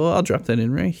 So I'll drop that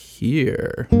in right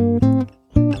here.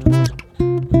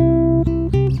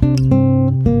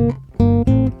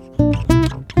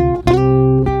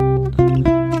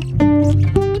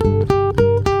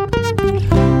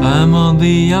 I'm on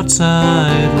the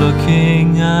outside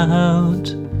looking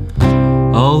out.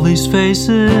 All these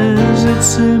faces,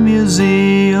 it's a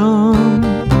museum.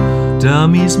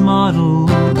 Dummies, models,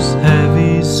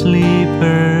 heavy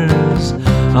sleepers.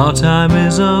 Our time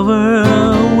is over,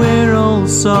 we're all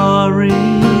sorry.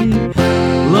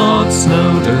 Lord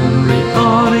Snowdon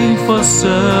reporting for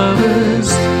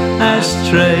service.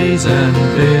 Ashtrays and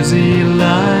busy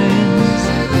lines.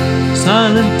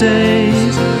 Silent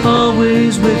days,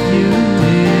 always with you.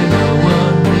 Here no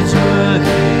one is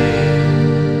working.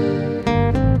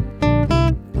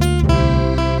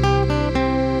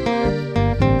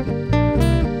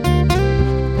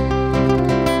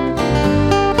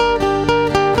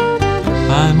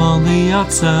 I'm on the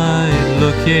outside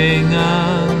looking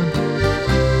out,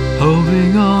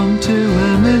 holding on to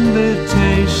an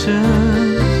invitation.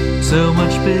 So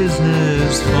much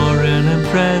business for an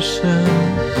impression,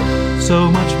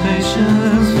 so much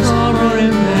patience for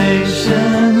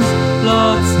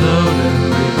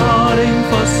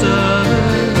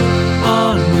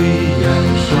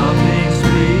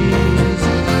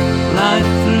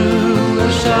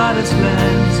shallowest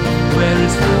lands where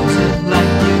it's frozen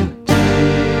like you,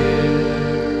 dear.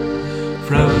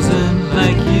 Frozen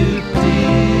like you,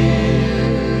 dear.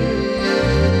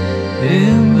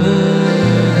 In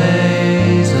the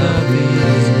haze of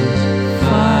these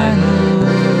final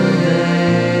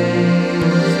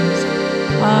days,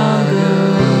 I'll go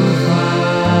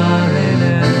far in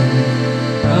an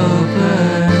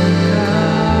open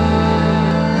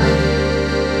car.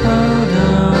 Oh,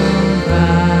 don't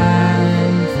cry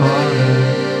for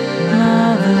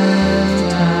another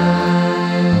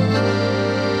time.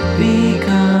 Be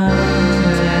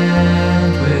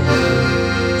content with the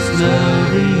slow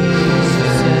reset.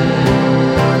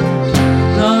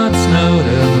 Lord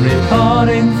Snowden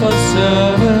reporting for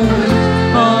service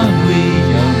on Wee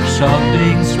Young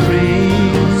shopping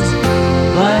sprees.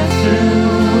 Life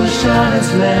through a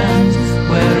shallowest land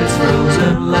where it's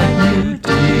frozen like you,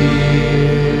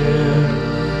 dear.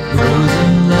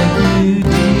 Frozen like you,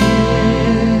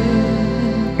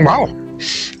 dear. Wow.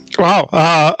 Wow.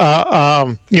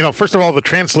 First of all, the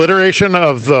transliteration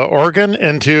of the organ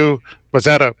into, was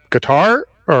that a guitar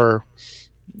or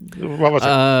what was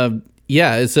it?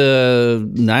 Yeah, it's a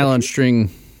nylon string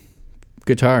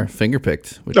guitar, finger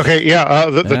picked. Okay, yeah.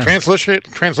 The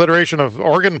transliteration of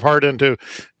organ part into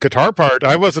guitar part,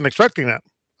 I wasn't expecting that.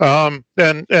 And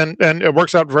it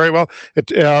works out very well.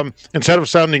 It instead of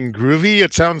sounding groovy,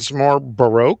 it sounds more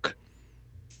Baroque.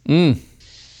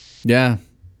 Yeah,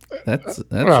 that's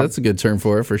a good term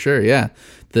for it for sure. Yeah,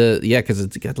 because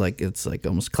it's like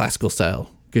almost classical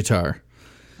style guitar,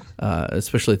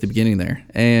 especially at the beginning there.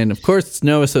 And of course it's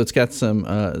Noah, so it's got some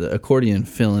the accordion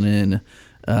filling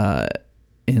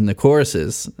in the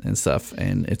choruses and stuff,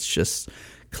 and it's just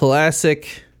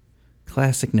classic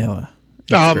Noah.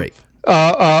 It's great.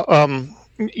 Again,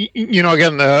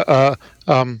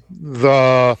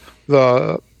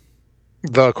 the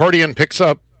accordion picks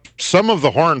up some of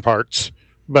the horn parts,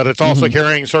 but it's also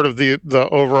carrying sort of the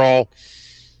overall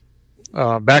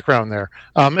background there.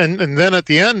 And then at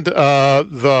the end,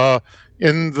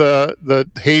 in the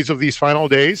haze of these final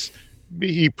days,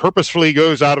 he purposefully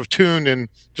goes out of tune and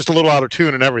just a little out of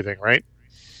tune and everything, right?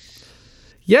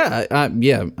 Yeah. I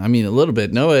mean, a little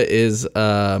bit. Noah is.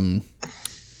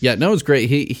 Noah's great.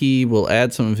 He will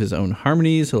add some of his own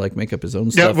harmonies. He'll like make up his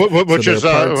own stuff. Yeah, which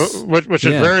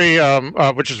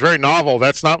is very novel.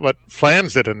 That's not what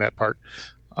Flans did in that part.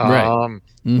 Right.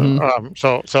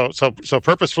 So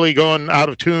purposefully going out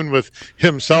of tune with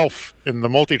himself in the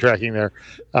multi-tracking there.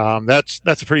 That's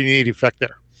a pretty neat effect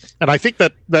there, and I think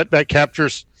that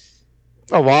captures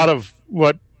a lot of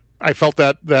what I felt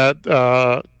that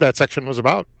section was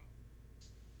about.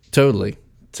 Totally.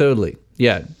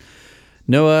 Yeah.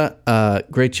 Noah,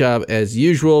 great job as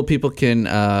usual. People can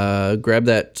grab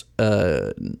that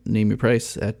Name Your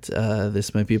Price at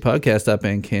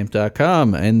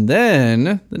thismightbeapodcast.bandcamp.com. And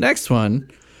then the next one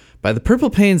by the Purple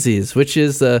Pansies, which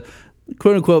is the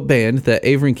quote-unquote band that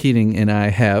Avery Keating and I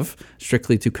have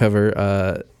strictly to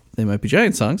cover They Might Be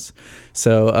Giant songs.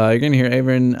 So you're going to hear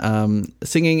Avery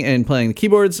singing and playing the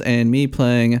keyboards, and me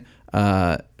playing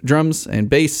drums and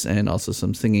bass, and also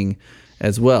some singing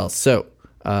as well. So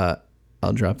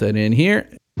I'll drop that in here.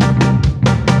 I'm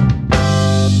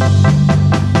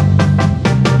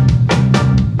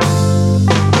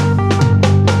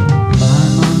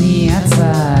on the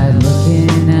outside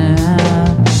looking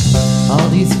at all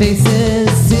these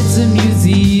faces. It's a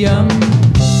museum.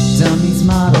 Dummies,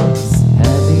 models,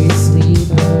 heavy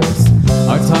sleepers.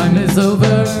 Our time is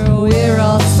over. We're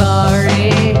all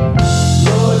sorry.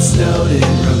 Lord Snowden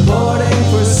reporting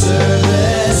for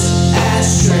service.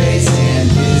 Ashtrays and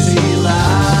busy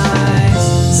lives.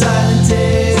 Silent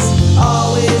days,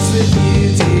 always with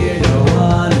you, dear. No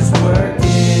one is working.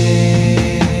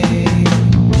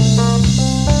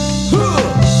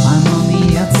 I'm on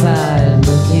the outside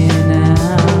looking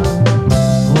out,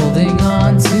 holding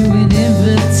on to an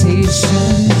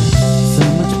invitation. So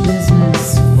much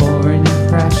business for an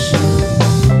impression,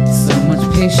 so much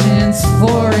patience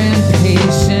for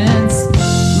impatience.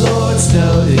 Lord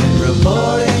Snowden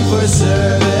reporting for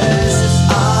service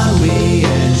on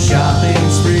weekend shopping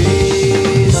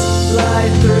sprees.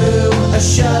 Light through a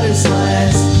shutter's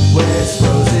lens where it's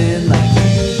frozen like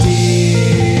you,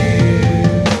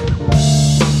 dear.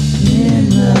 In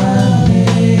the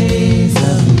haze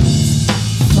of these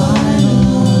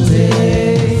final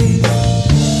days,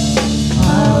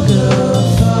 I'll go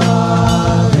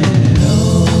far in an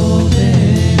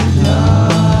open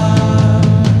car.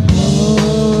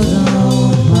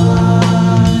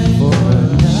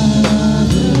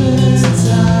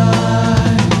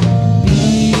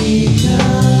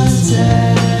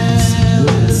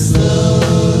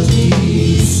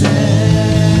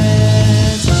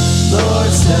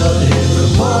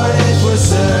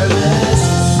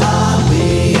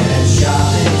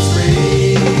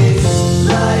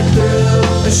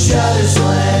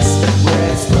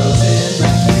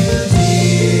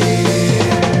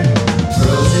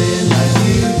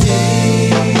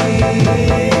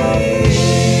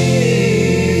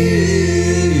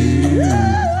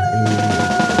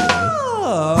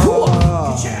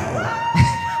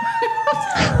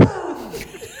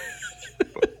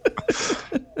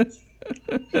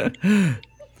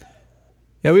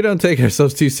 Yeah, we don't take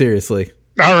ourselves too seriously.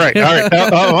 All right.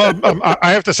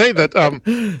 I have to say that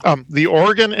the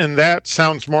organ in that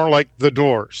sounds more like The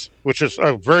Doors, which is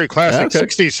a very classic Okay.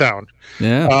 '60s sound.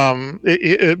 Yeah.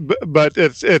 But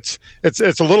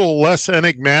it's a little less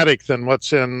enigmatic than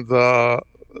what's in the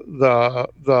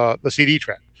CD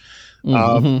track.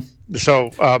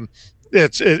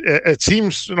 It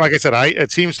seems, like I said,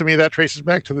 it seems to me that traces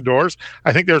back to The Doors.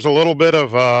 I think there's a little bit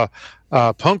of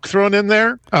punk thrown in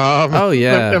there. Oh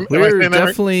yeah, am I we were saying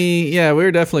that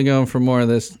right? definitely going for more of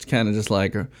this kind of just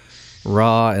like a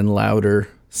raw and louder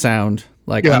sound.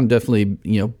 Like Yeah. I'm definitely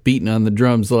beating on the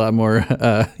drums a lot more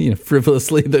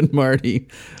frivolously than Marty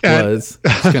was.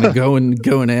 Just kind of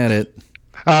going at it.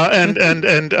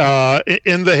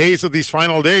 In the haze of these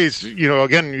final days,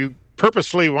 again, you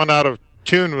purposely went out of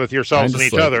tune with yourselves I'm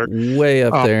and just each like other. way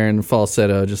up there in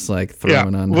falsetto, just like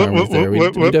throwing on What- harmonies there. We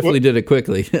what- definitely did it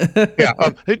quickly. Yeah.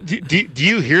 Do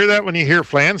you hear that when you hear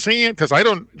Flan singing it? Because I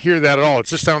don't hear that at all. It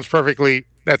just sounds perfectly.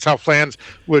 That's how Flans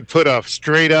would put a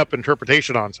straight up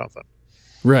interpretation on something.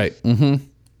 Right. Mm-hmm.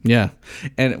 Yeah.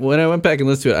 And when I went back and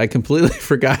listened to it, I completely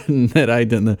forgotten that I'd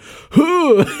done the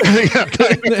whoo.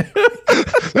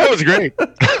 That was great.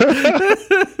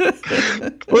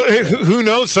 Well, hey, who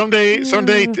knows? Someday,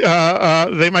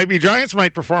 they might be Giants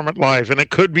might perform it live, and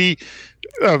it could be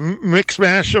a mix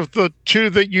mash of the two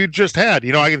that you just had.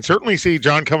 I can certainly see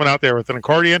John coming out there with an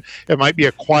accordion. It might be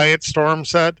a Quiet Storm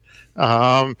set,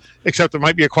 except it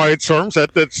might be a Quiet Storm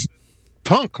set that's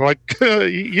punk, like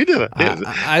you did it.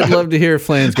 I'd love to hear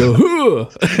Flans go whoo.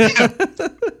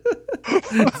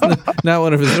 Not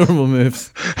one of his normal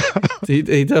moves. He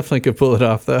definitely could pull it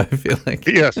off, though. I feel like.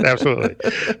 Yes, absolutely.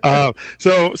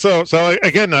 So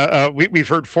again, we've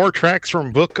heard 4 tracks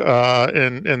from Book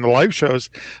in the live shows.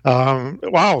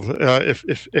 Wow,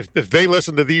 if they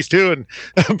listen to these two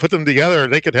and put them together,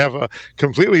 they could have a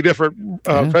completely different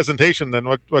presentation than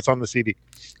what's on the CD.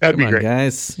 That'd Come be on, great.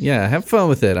 guys. Yeah, have fun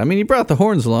with it. I mean, you brought the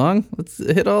horns along. Let's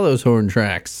hit all those horn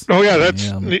tracks. Oh yeah, let's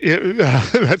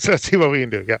see what we can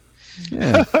do. Yeah.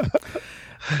 Yeah.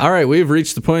 All right, we've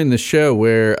reached the point in the show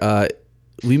where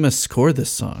we must score this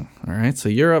song. All right, so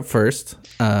you're up first.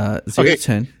 0 Okay. to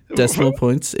 10 decimal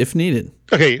points if needed.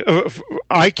 Okay,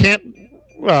 I can't.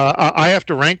 I have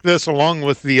to rank this along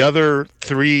with the other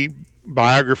 3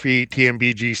 biography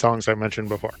TMBG songs I mentioned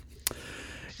before.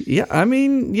 Yeah, I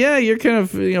mean, yeah, you're kind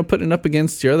of putting it up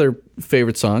against your other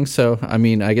favorite songs. So, I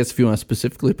mean, I guess if you want to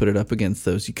specifically put it up against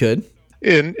those, you could.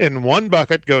 In one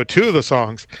bucket go 2 of the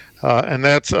songs, and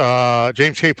that's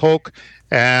James K. Polk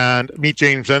and Meet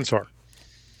James Ensor.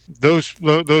 Those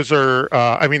are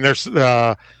I mean they're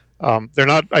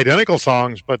not identical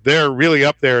songs, but they're really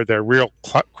up there. They're real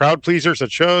crowd pleasers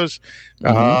at shows.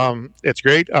 It's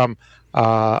great.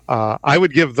 I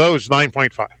would give those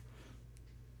 9.5.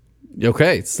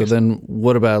 Okay, so then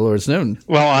what about Lord Snowden?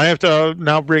 Well, I have to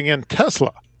now bring in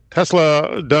Tesla.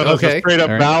 Tesla done as Okay, a straight up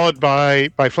all right. ballad by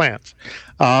Flans.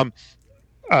 I'm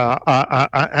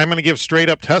going to give straight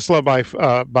up Tesla by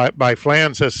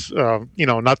Flans as not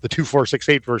the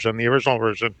 2468 version, the original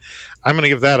version. I'm going to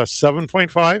give that a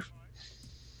 7.5.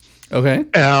 Okay.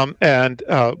 And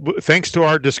thanks to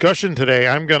our discussion today,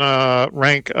 I'm going to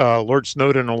rank Lord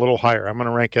Snowden a little higher. I'm going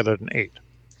to rank it at an 8.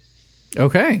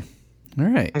 Okay. All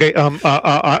right. Okay.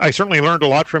 I certainly learned a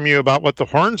lot from you about what the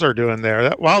horns are doing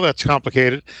there. Wow, that's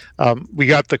complicated. We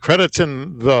got the credits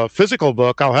in the physical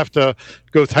book. I'll have to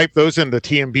go type those into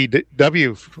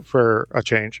TMBW for a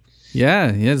change.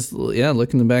 Yeah,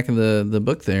 look in the back of the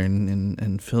book there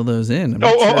and fill those in. I'm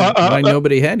not Oh, sure why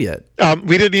nobody had yet.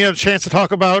 We didn't even have a chance to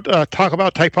talk about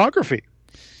typography.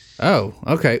 Oh,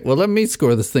 okay. Well, let me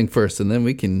score this thing first, and then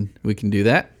we can do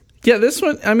that. Yeah, this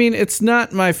one. I mean, it's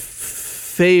not my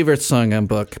favorite song on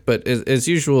book, but as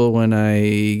usual, when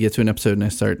I get to an episode and I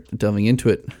start delving into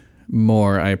it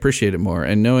more, I appreciate it more.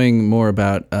 And knowing more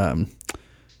about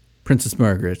Princess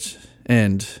Margaret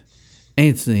and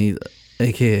Anthony,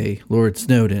 aka Lord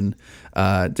Snowden,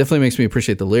 definitely makes me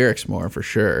appreciate the lyrics more for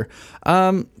sure.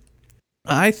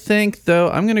 I think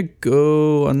though I'm gonna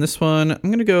go on this one.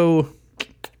 I'm gonna go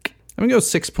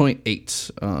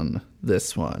 6.8 on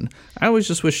this one. I always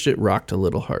just wished it rocked a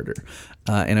little harder.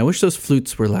 And I wish those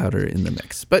flutes were louder in the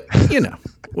mix. But,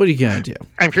 what are you going to do?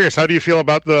 I'm curious, how do you feel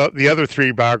about the other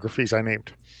 3 biographies I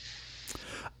named?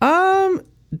 I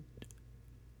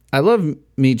love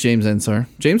Meet James Ensor.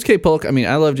 James K. Polk, I mean,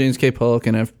 I love James K. Polk,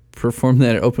 and I've performed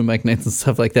that at open mic nights and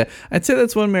stuff like that. I'd say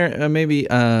that's one maybe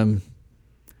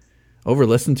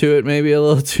over-listened to it maybe a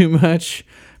little too much.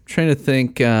 I'm trying to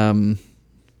think... well,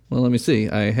 let me see.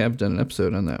 I have done an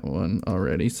episode on that one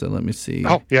already, so let me see.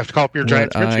 Oh, you have to call up your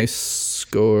giant what I spreadsheet.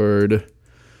 scored.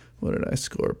 What did I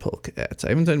score Polk at? I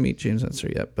haven't done Meet James Ensor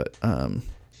yet, but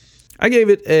I gave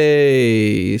it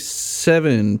a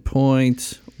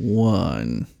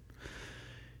 7.1.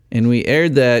 And we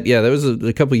aired that. Yeah, that was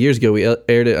a couple years ago. We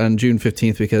aired it on June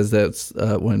 15th because that's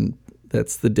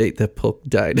the date that Polk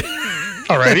died.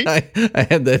 Alrighty. I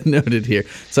had that noted here.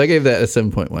 So I gave that a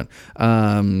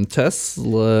 7.1.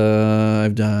 Tesla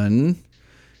I've done.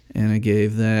 And I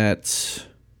gave a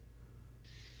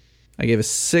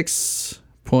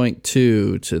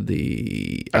 6.2 to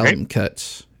the album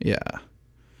cut. Yeah.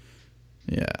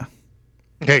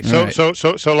 Okay, All right.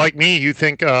 so like me, you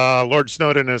think Lord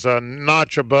Snowden is a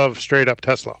notch above straight up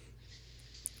Tesla?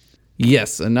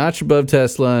 Yes, a notch above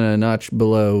Tesla and a notch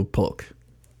below Polk.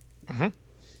 Mm-hmm.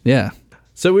 Yeah.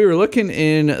 So we were looking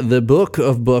in the book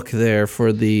there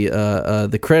for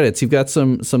the credits. You've got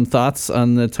some thoughts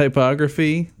on the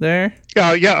typography there?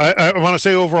 Yeah. I want to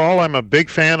say overall, I'm a big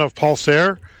fan of Paul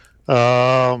Sayre.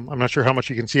 I'm not sure how much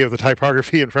you can see of the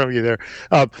typography in front of you there.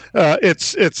 I'm a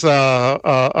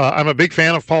big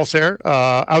fan of Paul Sayre.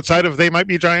 Outside of They Might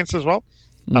Be Giants as well.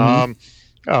 Mm-hmm.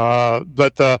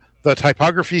 But the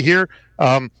typography here,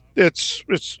 it's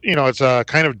a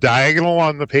kind of diagonal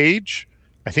on the page.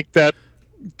 I think that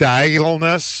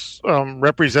diagonalness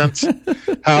represents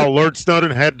how Lord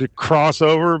Snowden had to cross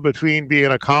over between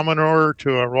being a Commodore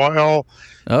to a Royal.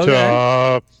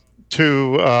 Okay.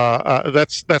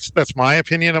 That's my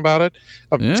opinion about it.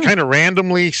 It's kind of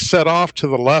randomly set off to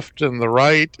the left and the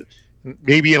right,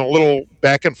 maybe in a little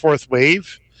back and forth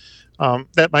wave.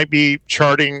 That might be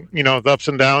charting, the ups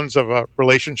and downs of a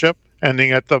relationship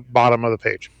ending at the bottom of the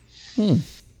page.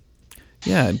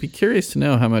 Yeah, I'd be curious to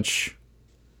know how much,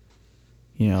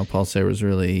 Paul Sayre was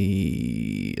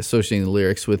really associating the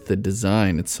lyrics with the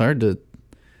design. It's hard to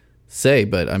say,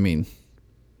 but I mean,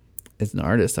 as an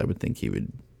artist, I would think he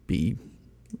would be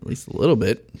at least a little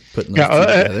bit putting those two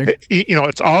together.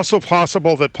 It's also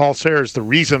possible that Paul Sayre is the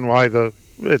reason why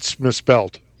it's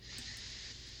misspelled.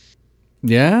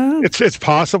 Yeah, it's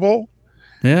possible.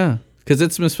 Yeah, because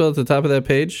it's misspelled at the top of that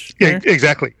page. Yeah,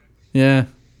 exactly. Yeah.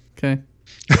 Okay.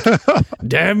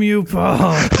 Damn you,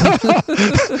 Paul.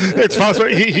 It's possible.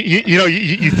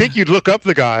 You think you'd look up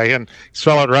the guy and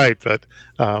spell it right, but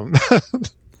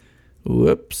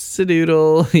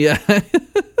whoops-a-doodle. Yeah.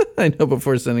 I know,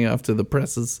 before sending off to the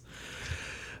presses.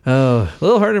 Oh, a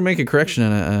little harder to make a correction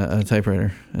on a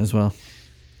typewriter as well.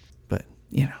 But,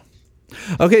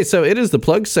 Okay, so it is the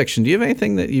plug section. Do you have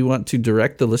anything that you want to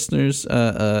direct the listeners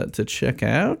to check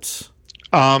out?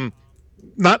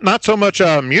 Not so much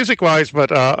music-wise,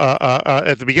 but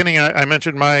at the beginning I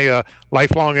mentioned my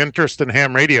lifelong interest in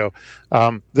ham radio.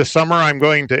 This summer I'm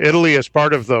going to Italy as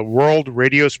part of the World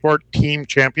Radio Sport Team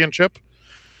Championship.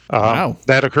 Wow.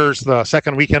 That occurs the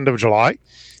second weekend of July.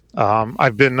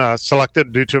 I've been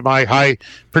selected due to my high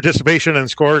participation in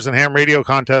scores and ham radio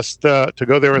contests to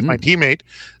go there with my teammate.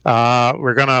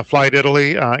 We're going to fly to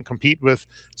Italy and compete with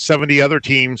 70 other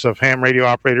teams of ham radio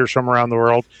operators from around the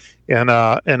world in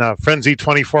a frenzied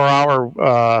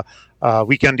 24-hour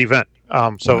weekend event.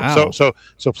 So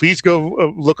please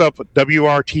go look up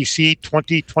WRTC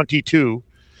 2022.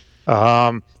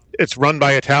 It's run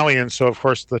by Italians, so of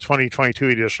course the 2022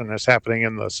 edition is happening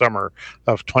in the summer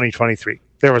of 2023.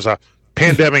 There was a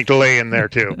pandemic delay in there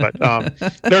too, but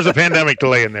there's a pandemic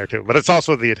delay in there too, but it's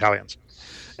also the Italians.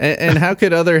 And how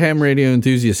could other ham radio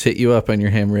enthusiasts hit you up on your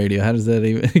ham radio? How does that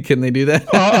even? Can they do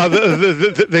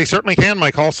that? They certainly can. My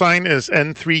call sign is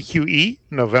N3QE,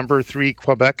 November 3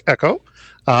 Quebec Echo,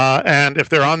 and if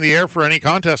they're on the air for any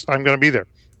contest, I'm going to be there.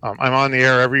 I'm on the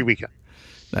air every weekend.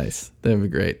 Nice. That'd be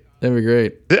great.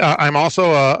 I'm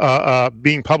also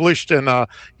being published in a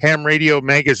ham radio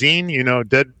magazine,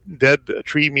 Dead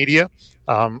Tree Media.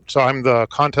 So I'm the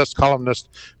contest columnist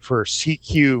for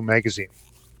CQ magazine.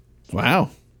 Wow.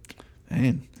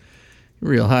 Man,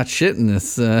 real hot shit in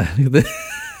this the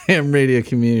ham radio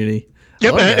community.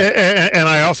 Yep, and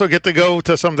I also get to go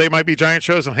to some They Might Be Giant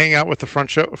shows and hang out with the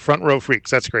front row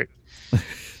freaks. That's great.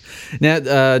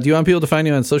 Now, do you want people to find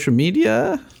you on social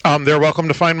media? They're welcome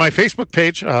to find my Facebook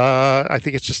page. I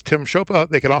think it's just Tim Chopa.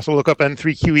 They can also look up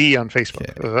N3QE on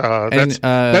Facebook.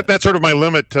 Okay. That's sort of my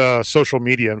limit to social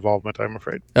media involvement, I'm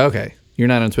afraid. Okay. You're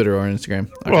not on Twitter or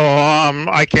Instagram? Okay. Well,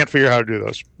 I can't figure out how to do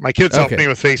those. My kids helped me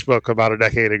with Facebook about a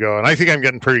decade ago, and I think I'm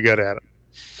getting pretty good at it.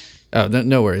 Oh,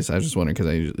 no worries. I was just wondering because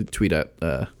I usually tweet out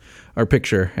our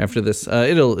picture after this.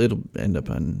 It'll end up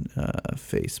on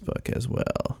Facebook as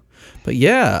well. But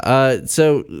yeah,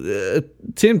 so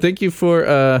Tim, thank you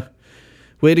for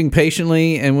waiting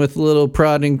patiently and with a little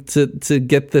prodding to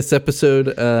get this episode,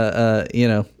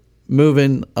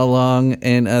 moving along,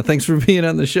 and thanks for being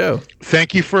on the show.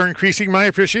 Thank you for increasing my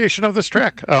appreciation of this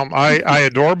track. I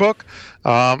adore Book.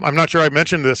 I'm not sure I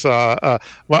mentioned this. When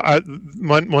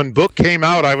Book came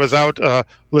out, I was out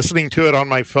listening to it on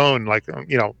my phone, like,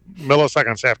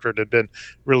 milliseconds after it had been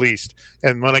released.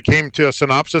 And when it came to a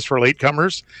synopsis for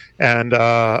latecomers, and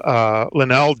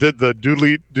Linnell did the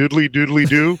doodly doodly doodly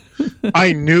doo,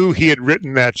 I knew he had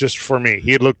written that just for me.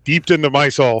 He had looked deep into my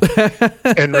soul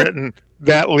and written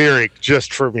that lyric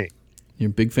just for me. You're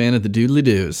a big fan of the doodly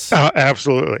doos.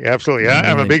 Absolutely.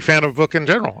 I'm a big fan of Book in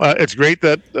general. It's great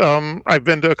that I've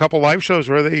been to a couple live shows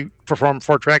where they perform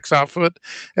 4 tracks off of it,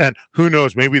 and who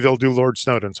knows, maybe they'll do Lord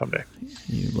Snowden someday.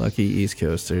 You lucky East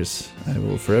Coasters. I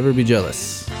will forever be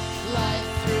jealous. Light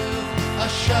through a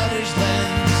shutter's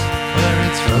lens, where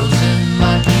it's frozen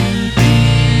like you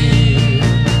did.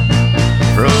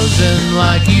 Frozen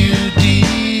like you did.